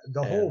 which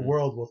the whole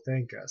world will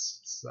thank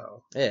us,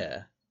 so.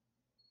 Yeah.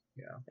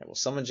 Yeah, we'll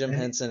summon Jim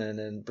Henson and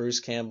then Bruce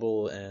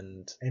Campbell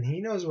and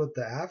he knows what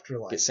the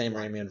afterlife. Get Sam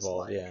Raimi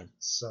involved, like,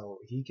 so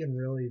he can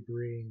really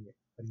bring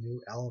a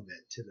new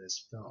element to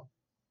this film.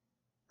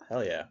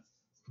 Hell yeah.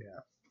 Yeah.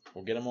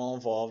 We'll get them all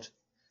involved.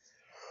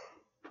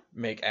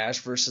 Make Ash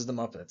versus the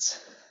Muppets.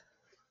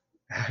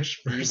 Ash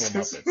versus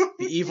Evil Muppets.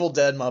 The Evil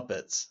Dead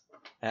Muppets.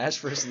 Ash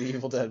versus the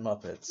Evil Dead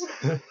Muppets.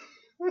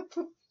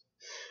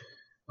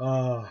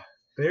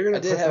 They're gonna I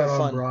did put have that a on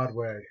fun.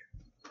 Broadway.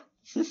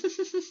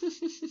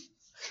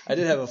 I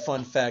did have a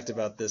fun fact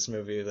about this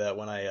movie that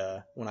when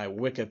I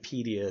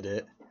Wikipedia'd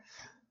it,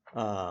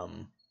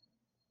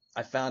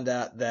 I found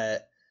out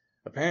that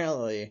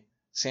apparently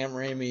Sam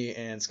Raimi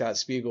and Scott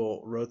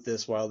Spiegel wrote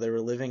this while they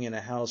were living in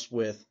a house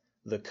with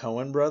the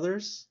Coen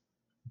brothers,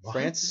 What?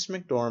 Frances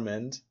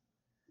McDormand,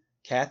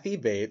 Kathy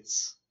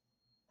Bates,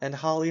 and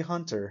Holly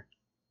Hunter.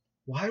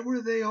 Why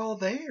were they all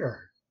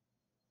there?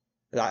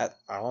 I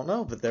don't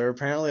know, but they're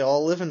apparently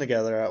all living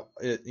together,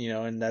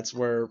 and that's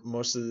where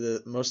most of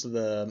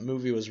the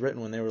movie was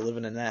written, when they were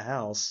living in that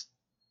house.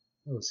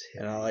 Those hippies.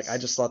 And I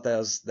just thought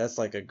that's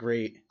like a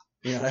great,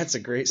 that's a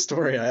great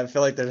story. I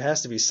feel like there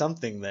has to be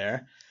something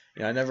there.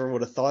 I never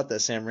would have thought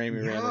that Sam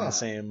Raimi ran in the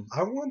same.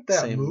 I want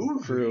that same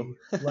movie. crew.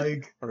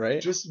 Like,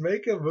 right? Just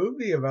make a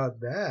movie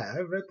about that.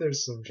 I bet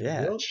there's some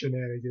Yeah. real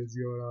shenanigans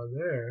going on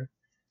there.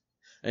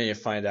 And you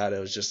find out it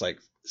was just like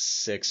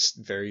 6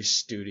 very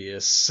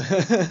studious.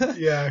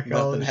 Yeah,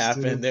 Nothing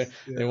happened. Students,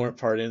 they weren't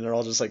partying. They're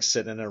all just like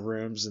sitting in their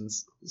rooms, and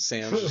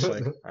Sam's just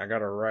like, I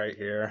gotta write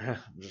here.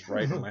 I'm just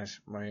writing my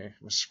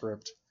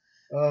script.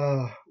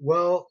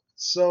 Well,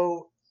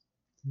 so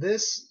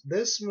this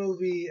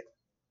movie,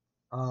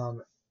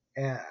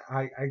 and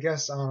I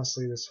guess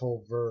honestly, this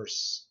whole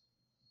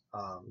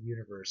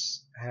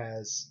universe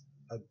has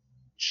a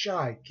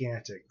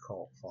gigantic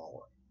cult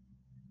following.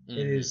 Mm-hmm.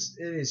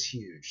 It is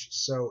huge.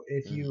 So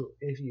if you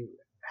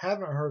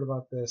haven't heard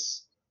about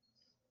this,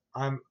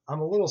 I'm a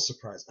little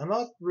surprised. I'm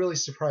not really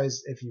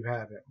surprised if you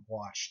haven't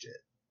watched it,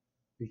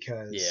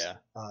 because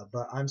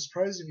but I'm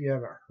surprised if you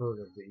haven't heard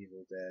of The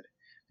Evil Dead,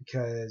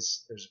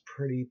 because there's a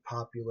pretty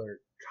popular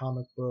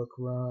comic book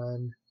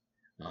run,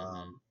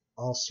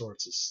 all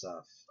sorts of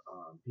stuff.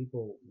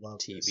 People love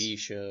TV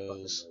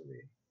shows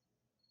movie.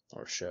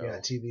 Or show. Yeah,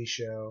 TV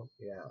show.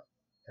 Yeah,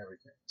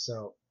 everything.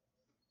 So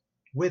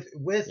with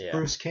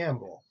Bruce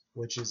Campbell,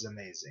 which is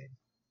amazing.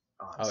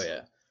 Honestly, oh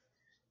yeah.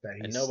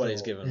 And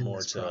nobody's given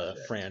more to project.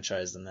 a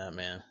franchise than that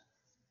man.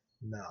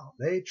 No,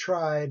 they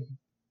tried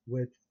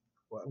with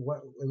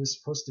what it was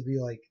supposed to be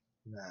like.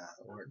 Nah,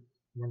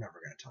 we're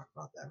never gonna talk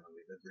about that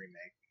movie, the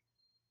remake.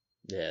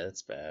 Yeah,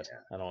 it's bad.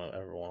 Yeah. I don't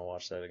ever want to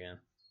watch that again.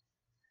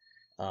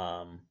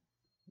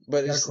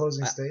 But got a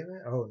closing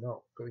statement? Oh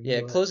no.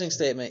 Closing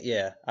statement.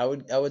 Yeah, I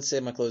would say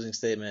my closing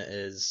statement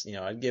is,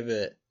 I'd give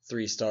it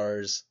 3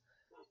 stars.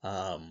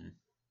 I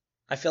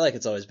feel like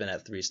it's always been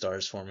at 3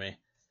 stars for me.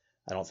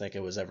 I don't think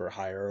it was ever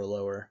higher or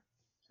lower.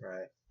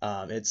 Right.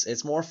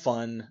 It's more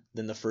fun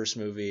than the first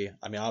movie.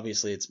 I mean,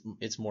 obviously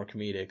it's more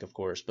comedic, of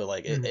course, but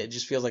like it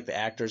just feels like the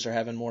actors are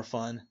having more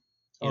fun.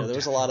 There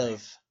was a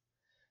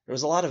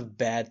lot of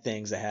bad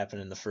things that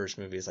happened in the first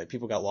movie. It's like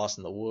people got lost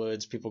in the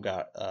woods, people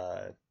got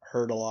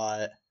hurt a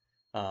lot.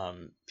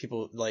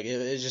 People like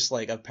it's just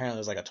like apparently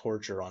it was like a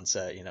torture on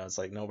set. It's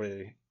like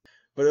nobody.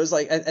 But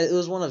it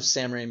was one of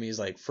Sam Raimi's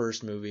like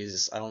first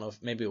movies. I don't know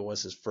if maybe it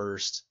was his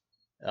first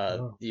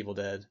Evil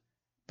Dead,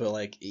 but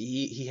like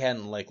he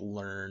hadn't like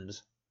learned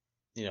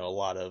a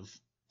lot of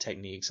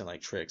techniques and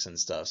like tricks and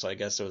stuff. So I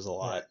guess there was a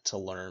lot to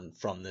learn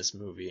from this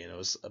movie, and it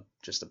was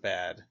just a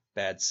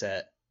bad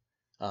set.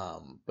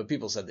 But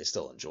people said they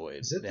still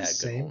enjoyed. Is it the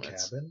same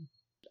cabin?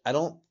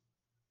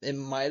 It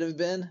might have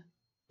been,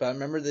 but I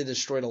remember they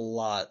destroyed a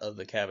lot of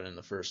the cabin in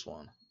the first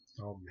one.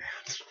 Oh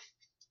man.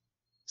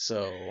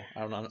 So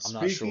I'm not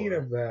sure. Speaking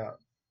of that,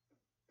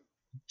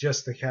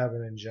 just the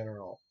cabin in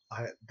general,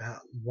 that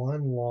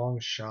one long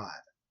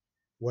shot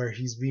where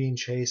he's being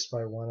chased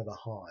by one of the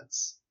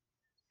haunts,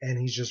 and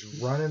he's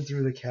just running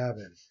through the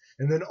cabin,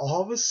 and then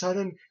all of a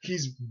sudden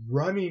he's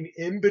running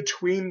in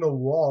between the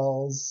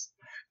walls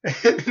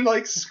and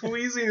like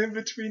squeezing in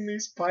between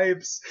these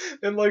pipes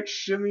and like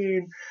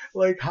shimmying.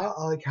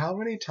 How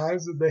many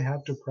times did they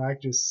have to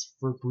practice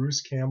for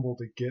Bruce Campbell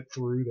to get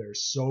through there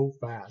so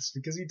fast?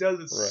 Because he does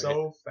it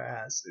so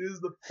fast. It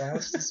is the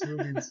fastest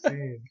movie we've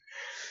seen.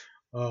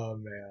 Oh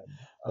man.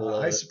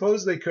 I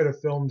suppose they could have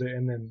filmed it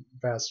and then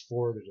fast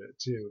forwarded it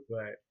too,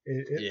 but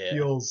it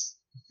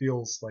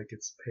feels like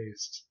it's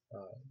paced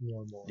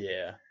normal.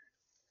 Yeah.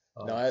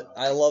 No,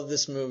 I love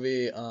this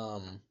movie.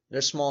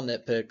 There's small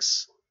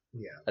nitpicks.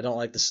 Yeah. I don't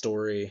like the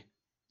story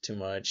too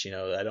much.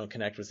 I don't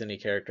connect with any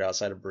character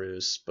outside of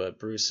Bruce, but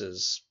Bruce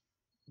is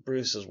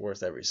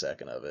worth every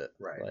second of it.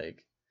 Right.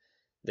 Like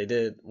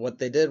what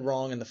they did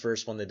wrong in the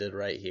first one, they did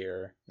right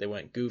here. They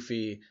went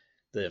goofy.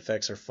 The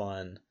effects are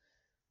fun.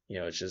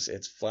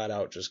 It's flat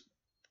out just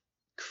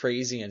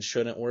crazy and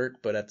shouldn't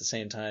work, but at the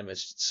same time,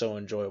 it's so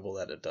enjoyable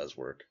that it does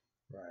work.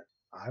 Right.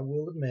 I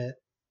will admit,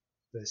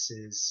 this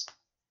is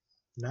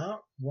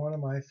not one of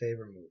my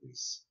favorite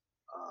movies.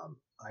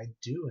 I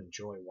do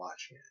enjoy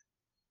watching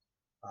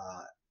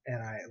it.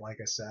 And like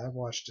I said, I've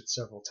watched it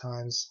several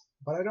times,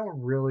 but I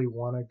don't really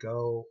want to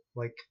go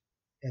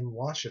and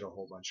watch it a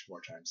whole bunch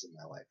more times in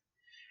my life.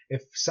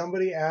 If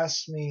somebody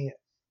asks me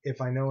if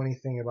I know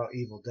anything about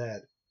Evil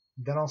Dead,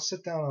 then I'll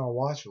sit down and I'll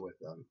watch it with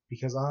them,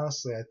 because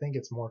honestly, I think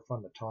it's more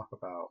fun to talk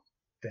about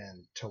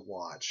than to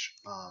watch.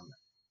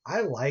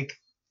 I like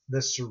the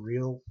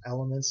surreal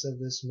elements of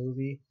this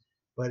movie,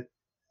 but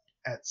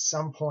at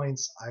some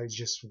points, I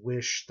just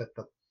wish that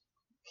the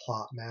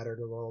plot mattered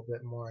a little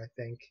bit more, I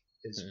think,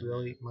 is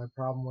really my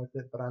problem with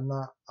it. But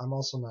I'm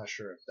also not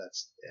sure if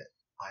that's it.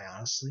 I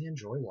honestly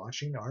enjoy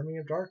watching Army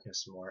of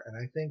Darkness more, and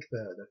I think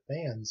the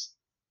fans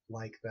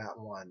like that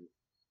one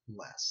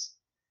less.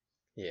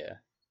 Yeah.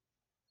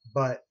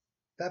 But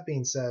that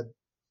being said,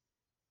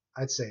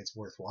 I'd say it's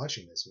worth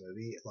watching this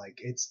movie. Like,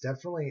 it's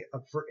definitely,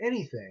 for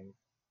anything,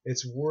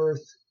 it's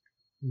worth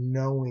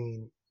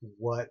knowing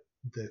what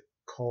the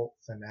cult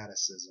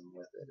fanaticism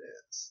with it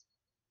is.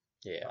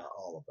 Yeah.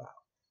 All about.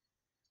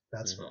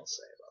 That's what I'll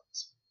say about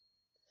this movie.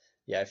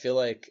 Yeah, I feel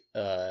like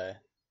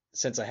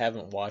since I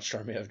haven't watched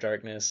Army of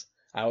Darkness,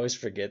 I always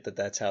forget that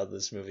that's how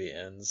this movie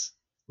ends.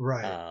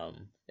 Right.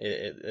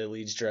 It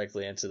leads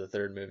directly into the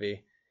third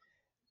movie.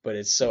 But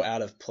it's so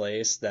out of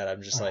place that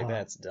I'm just like,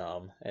 that's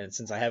dumb. And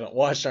since I haven't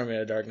watched Army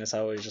of Darkness, I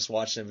always just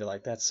watch it and be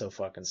like, that's so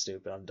fucking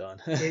stupid. I'm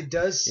done. It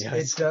does.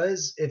 It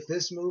does. If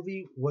this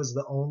movie was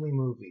the only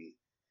movie,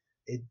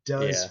 it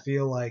does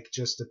feel like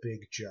just a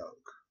big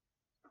joke.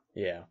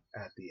 Yeah.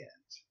 At the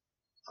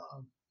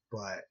end.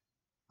 But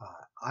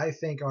I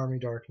think Army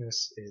of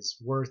Darkness is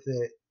worth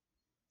it.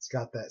 It's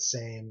got that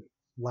same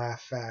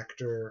laugh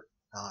factor.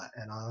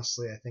 And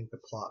honestly, I think the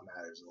plot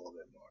matters a little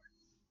bit more.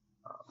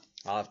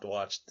 I'll have to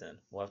watch it then.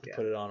 We'll have to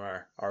put it on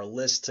our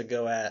list to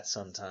go at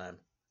sometime.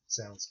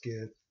 Sounds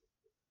good.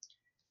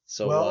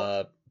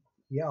 So,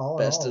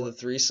 best of the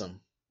threesome.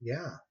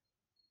 Yeah.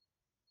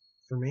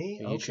 For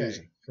me? Who you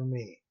choosing? For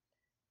me.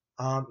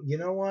 You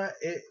know what?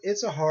 It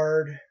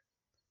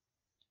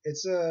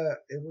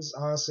was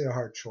honestly a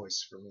hard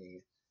choice for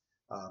me,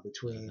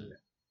 between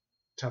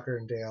Tucker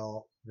and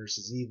Dale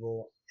versus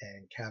Evil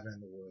and Cabin in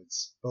the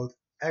Woods. Both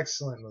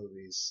excellent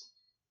movies.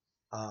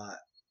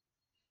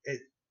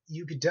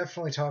 You could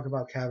definitely talk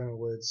about Cabin in the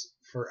Woods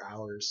for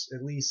hours.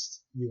 At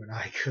least you and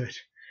I could.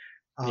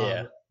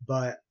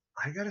 But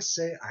I gotta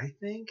say, I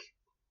think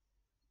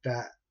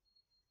that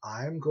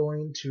I'm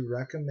going to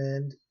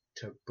recommend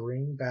to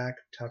bring back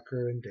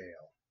Tucker and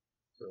Dale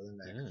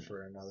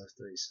for another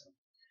threesome.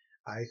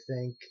 I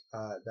think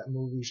that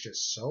movie's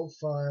just so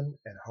fun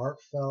and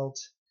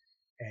heartfelt,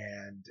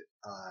 and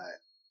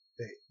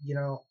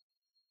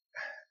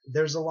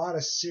there's a lot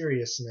of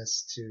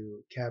seriousness to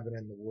Cabin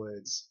in the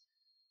Woods,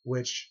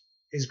 which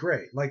is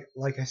great. Like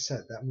I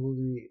said, that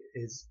movie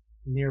is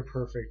near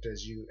perfect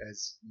as you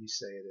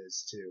say it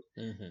is too.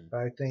 But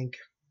I think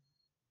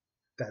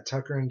that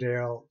Tucker and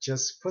Dale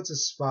just puts a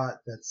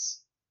spot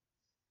that's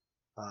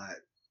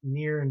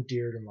near and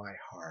dear to my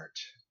heart.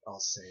 I'll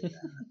say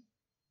that.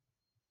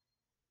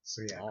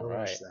 So yeah, go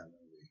watch that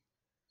movie.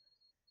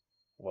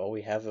 Well,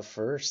 we have a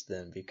first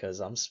then,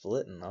 because I'm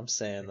splitting. I'm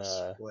saying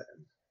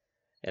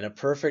in a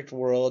perfect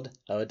world,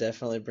 I would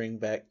definitely bring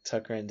back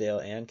Tucker and Dale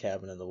and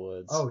Cabin in the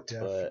Woods. Oh,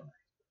 definitely. But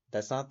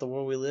that's not the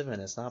world we live in.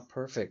 It's not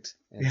perfect,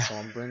 and so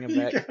I'm bringing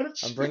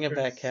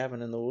back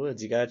Cabin in the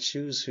Woods. You gotta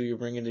choose who you're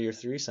bringing to your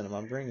threesome.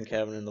 I'm bringing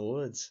Cabin in the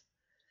Woods.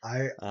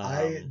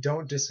 I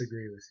don't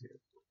disagree with you.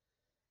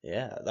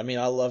 Yeah, I mean,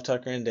 I love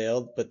Tucker and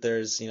Dale, but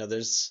there's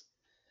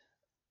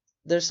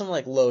some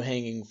like low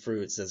hanging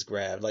fruits that's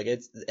grabbed. Like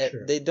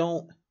they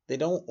don't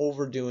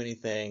overdo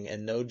anything,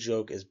 and no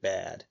joke is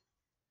bad.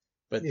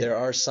 But there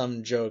are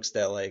some jokes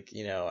that, like,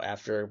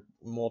 after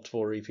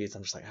multiple repeats,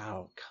 I'm just like,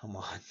 oh, come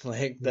on.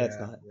 Like, that's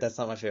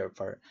not my favorite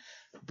part.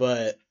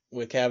 But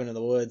with Cabin in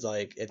the Woods,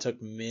 like, it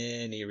took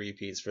many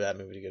repeats for that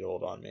movie to get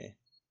old on me.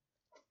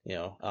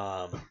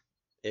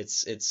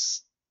 It's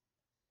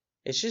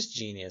just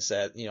genius.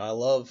 That, I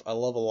love a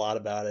lot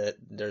about it.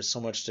 There's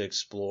so much to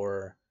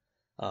explore.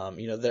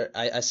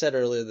 I said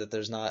earlier that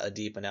there's not a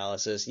deep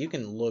analysis. You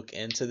can look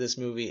into this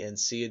movie and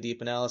see a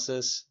deep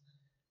analysis.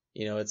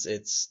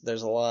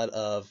 There's a lot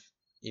of,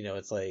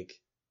 it's like,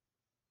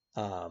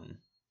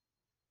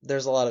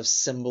 there's a lot of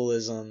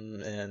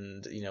symbolism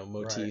and,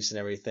 motifs and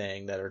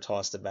everything that are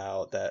tossed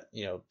about that,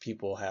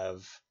 people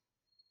have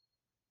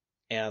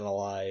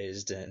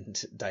analyzed and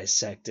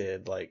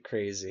dissected like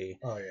crazy.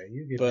 Oh yeah,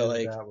 you get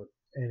that with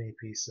any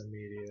piece of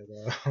media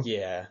though.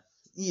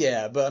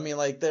 Yeah, but I mean,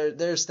 like,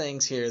 there's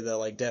things here that,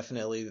 like,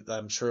 definitely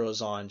I'm sure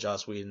was on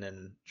Joss Whedon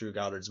and Drew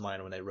Goddard's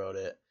mind when they wrote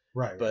it.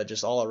 Right. But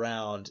just all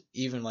around,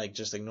 even like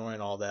just ignoring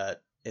all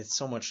that, it's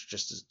so much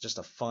just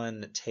a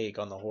fun take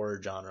on the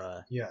horror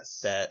genre.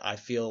 Yes. That I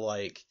feel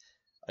like,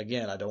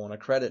 again, I don't want to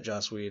credit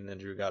Joss Whedon and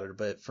Drew Goddard,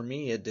 but for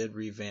me, it did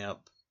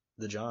revamp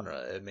the genre.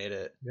 It made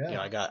it. Yeah.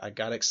 I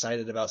got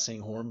excited about seeing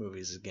horror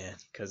movies again,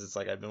 because it's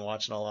like I've been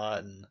watching a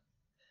lot and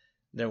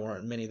there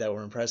weren't many that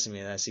were impressing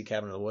me. And I see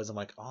Cabin in the Woods, I'm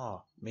like,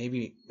 oh,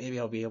 maybe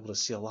I'll be able to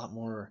see a lot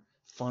more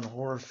fun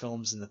horror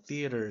films in the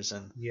theaters.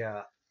 And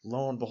yeah.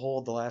 Lo and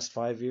behold, the last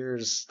 5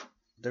 years,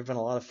 there have been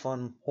a lot of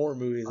fun horror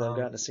movies I've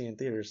gotten to see in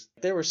theaters.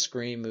 There were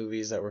Scream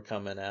movies that were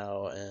coming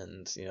out,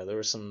 and there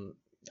were some.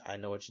 I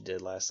Know What You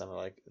Did Last Summer,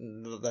 like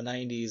the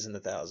 90s and the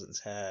thousands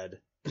had,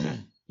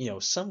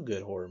 some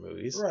good horror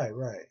movies. Right.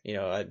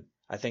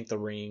 I think The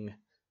Ring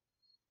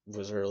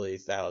was early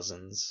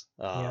thousands.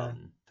 Yeah.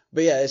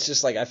 But yeah, it's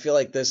just like I feel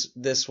like this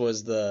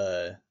was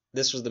the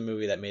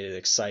movie that made it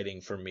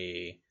exciting for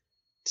me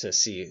to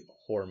see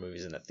horror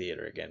movies in the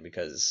theater again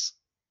because,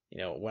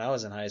 when I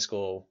was in high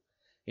school,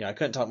 I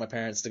couldn't talk my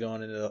parents to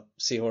going into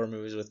see horror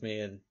movies with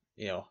me, and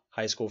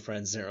high school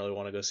friends didn't really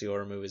want to go see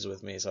horror movies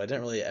with me, so I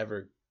didn't really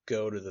ever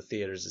go to the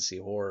theaters to see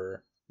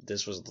horror.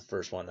 This was the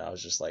first one that I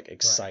was just like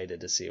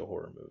excited to see a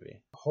horror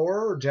movie.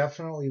 Horror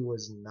definitely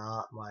was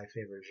not my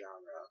favorite genre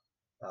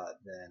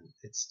then.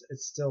 It's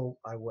still,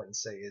 I wouldn't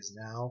say is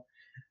now,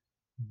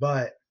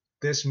 but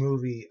this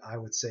movie, I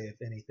would say,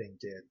 if anything,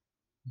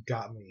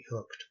 got me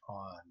hooked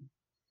on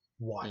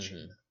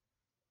watching.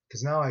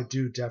 Because now I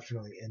do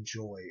definitely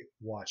enjoy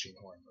watching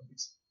horror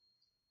movies.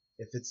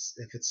 If it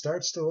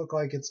starts to look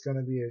like it's going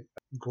to be a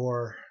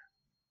gore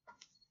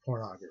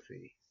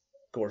pornography,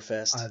 gore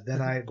fest,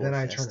 then I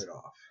turn it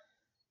off.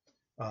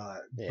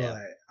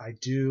 But I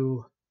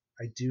do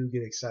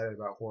get excited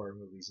about horror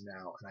movies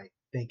now, and I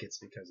think it's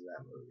because of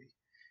that movie.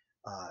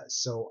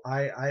 So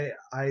I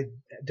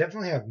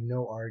definitely have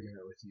no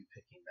argument with you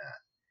picking that.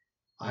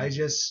 I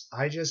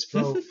just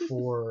vote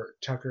for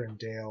Tucker and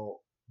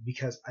Dale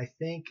because I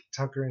think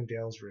Tucker and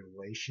Dale's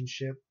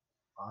relationship,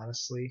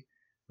 honestly,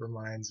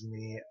 reminds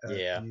me of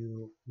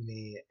you,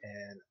 me,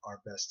 and our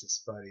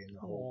bestest buddy in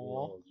the whole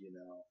world.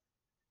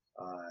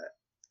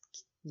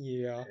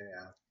 Yeah.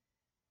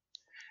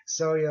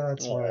 So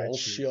that's why I choose.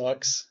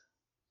 Shucks.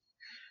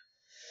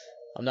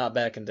 I'm not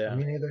backing down.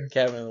 Me neither.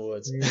 Cabin in the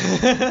Woods.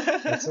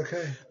 That's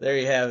okay. There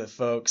you have it,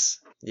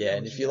 folks. Yeah,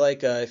 and if you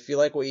like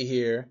what you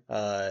hear,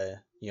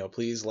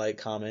 please like,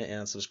 comment,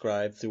 and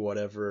subscribe through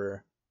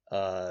whatever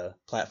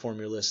platform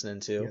you're listening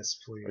to. Yes,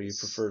 please. Or you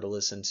prefer to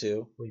listen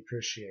to. We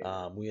appreciate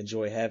it. We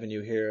enjoy having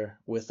you here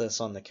with us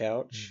on the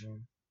couch.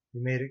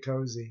 You made it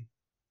cozy.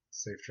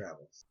 Safe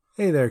travels.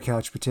 Hey there,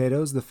 Couch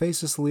Potatoes. The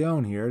Faceless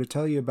Leon here to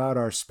tell you about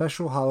our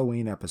special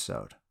Halloween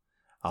episode,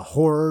 a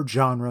horror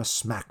genre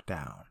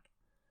smackdown.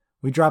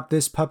 We dropped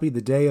this puppy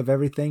the day of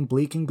everything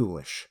bleak and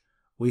ghoulish.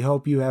 We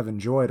hope you have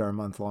enjoyed our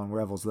month-long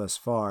revels thus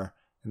far,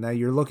 and that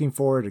you're looking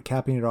forward to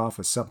capping it off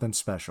with something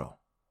special.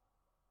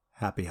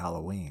 Happy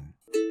Halloween.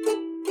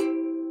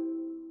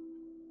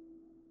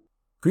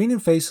 Green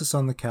and Faceless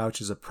on the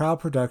Couch is a proud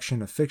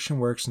production of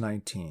FictionWorks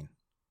 19.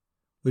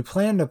 We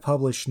plan to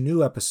publish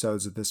new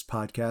episodes of this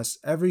podcast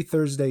every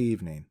Thursday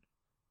evening.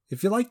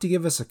 If you'd like to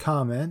give us a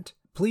comment,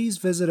 please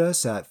visit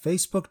us at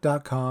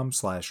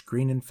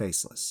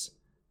facebook.com/greenandfaceless.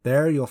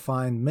 There you'll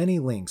find many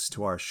links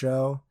to our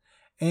show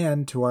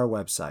and to our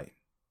website.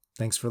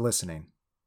 Thanks for listening.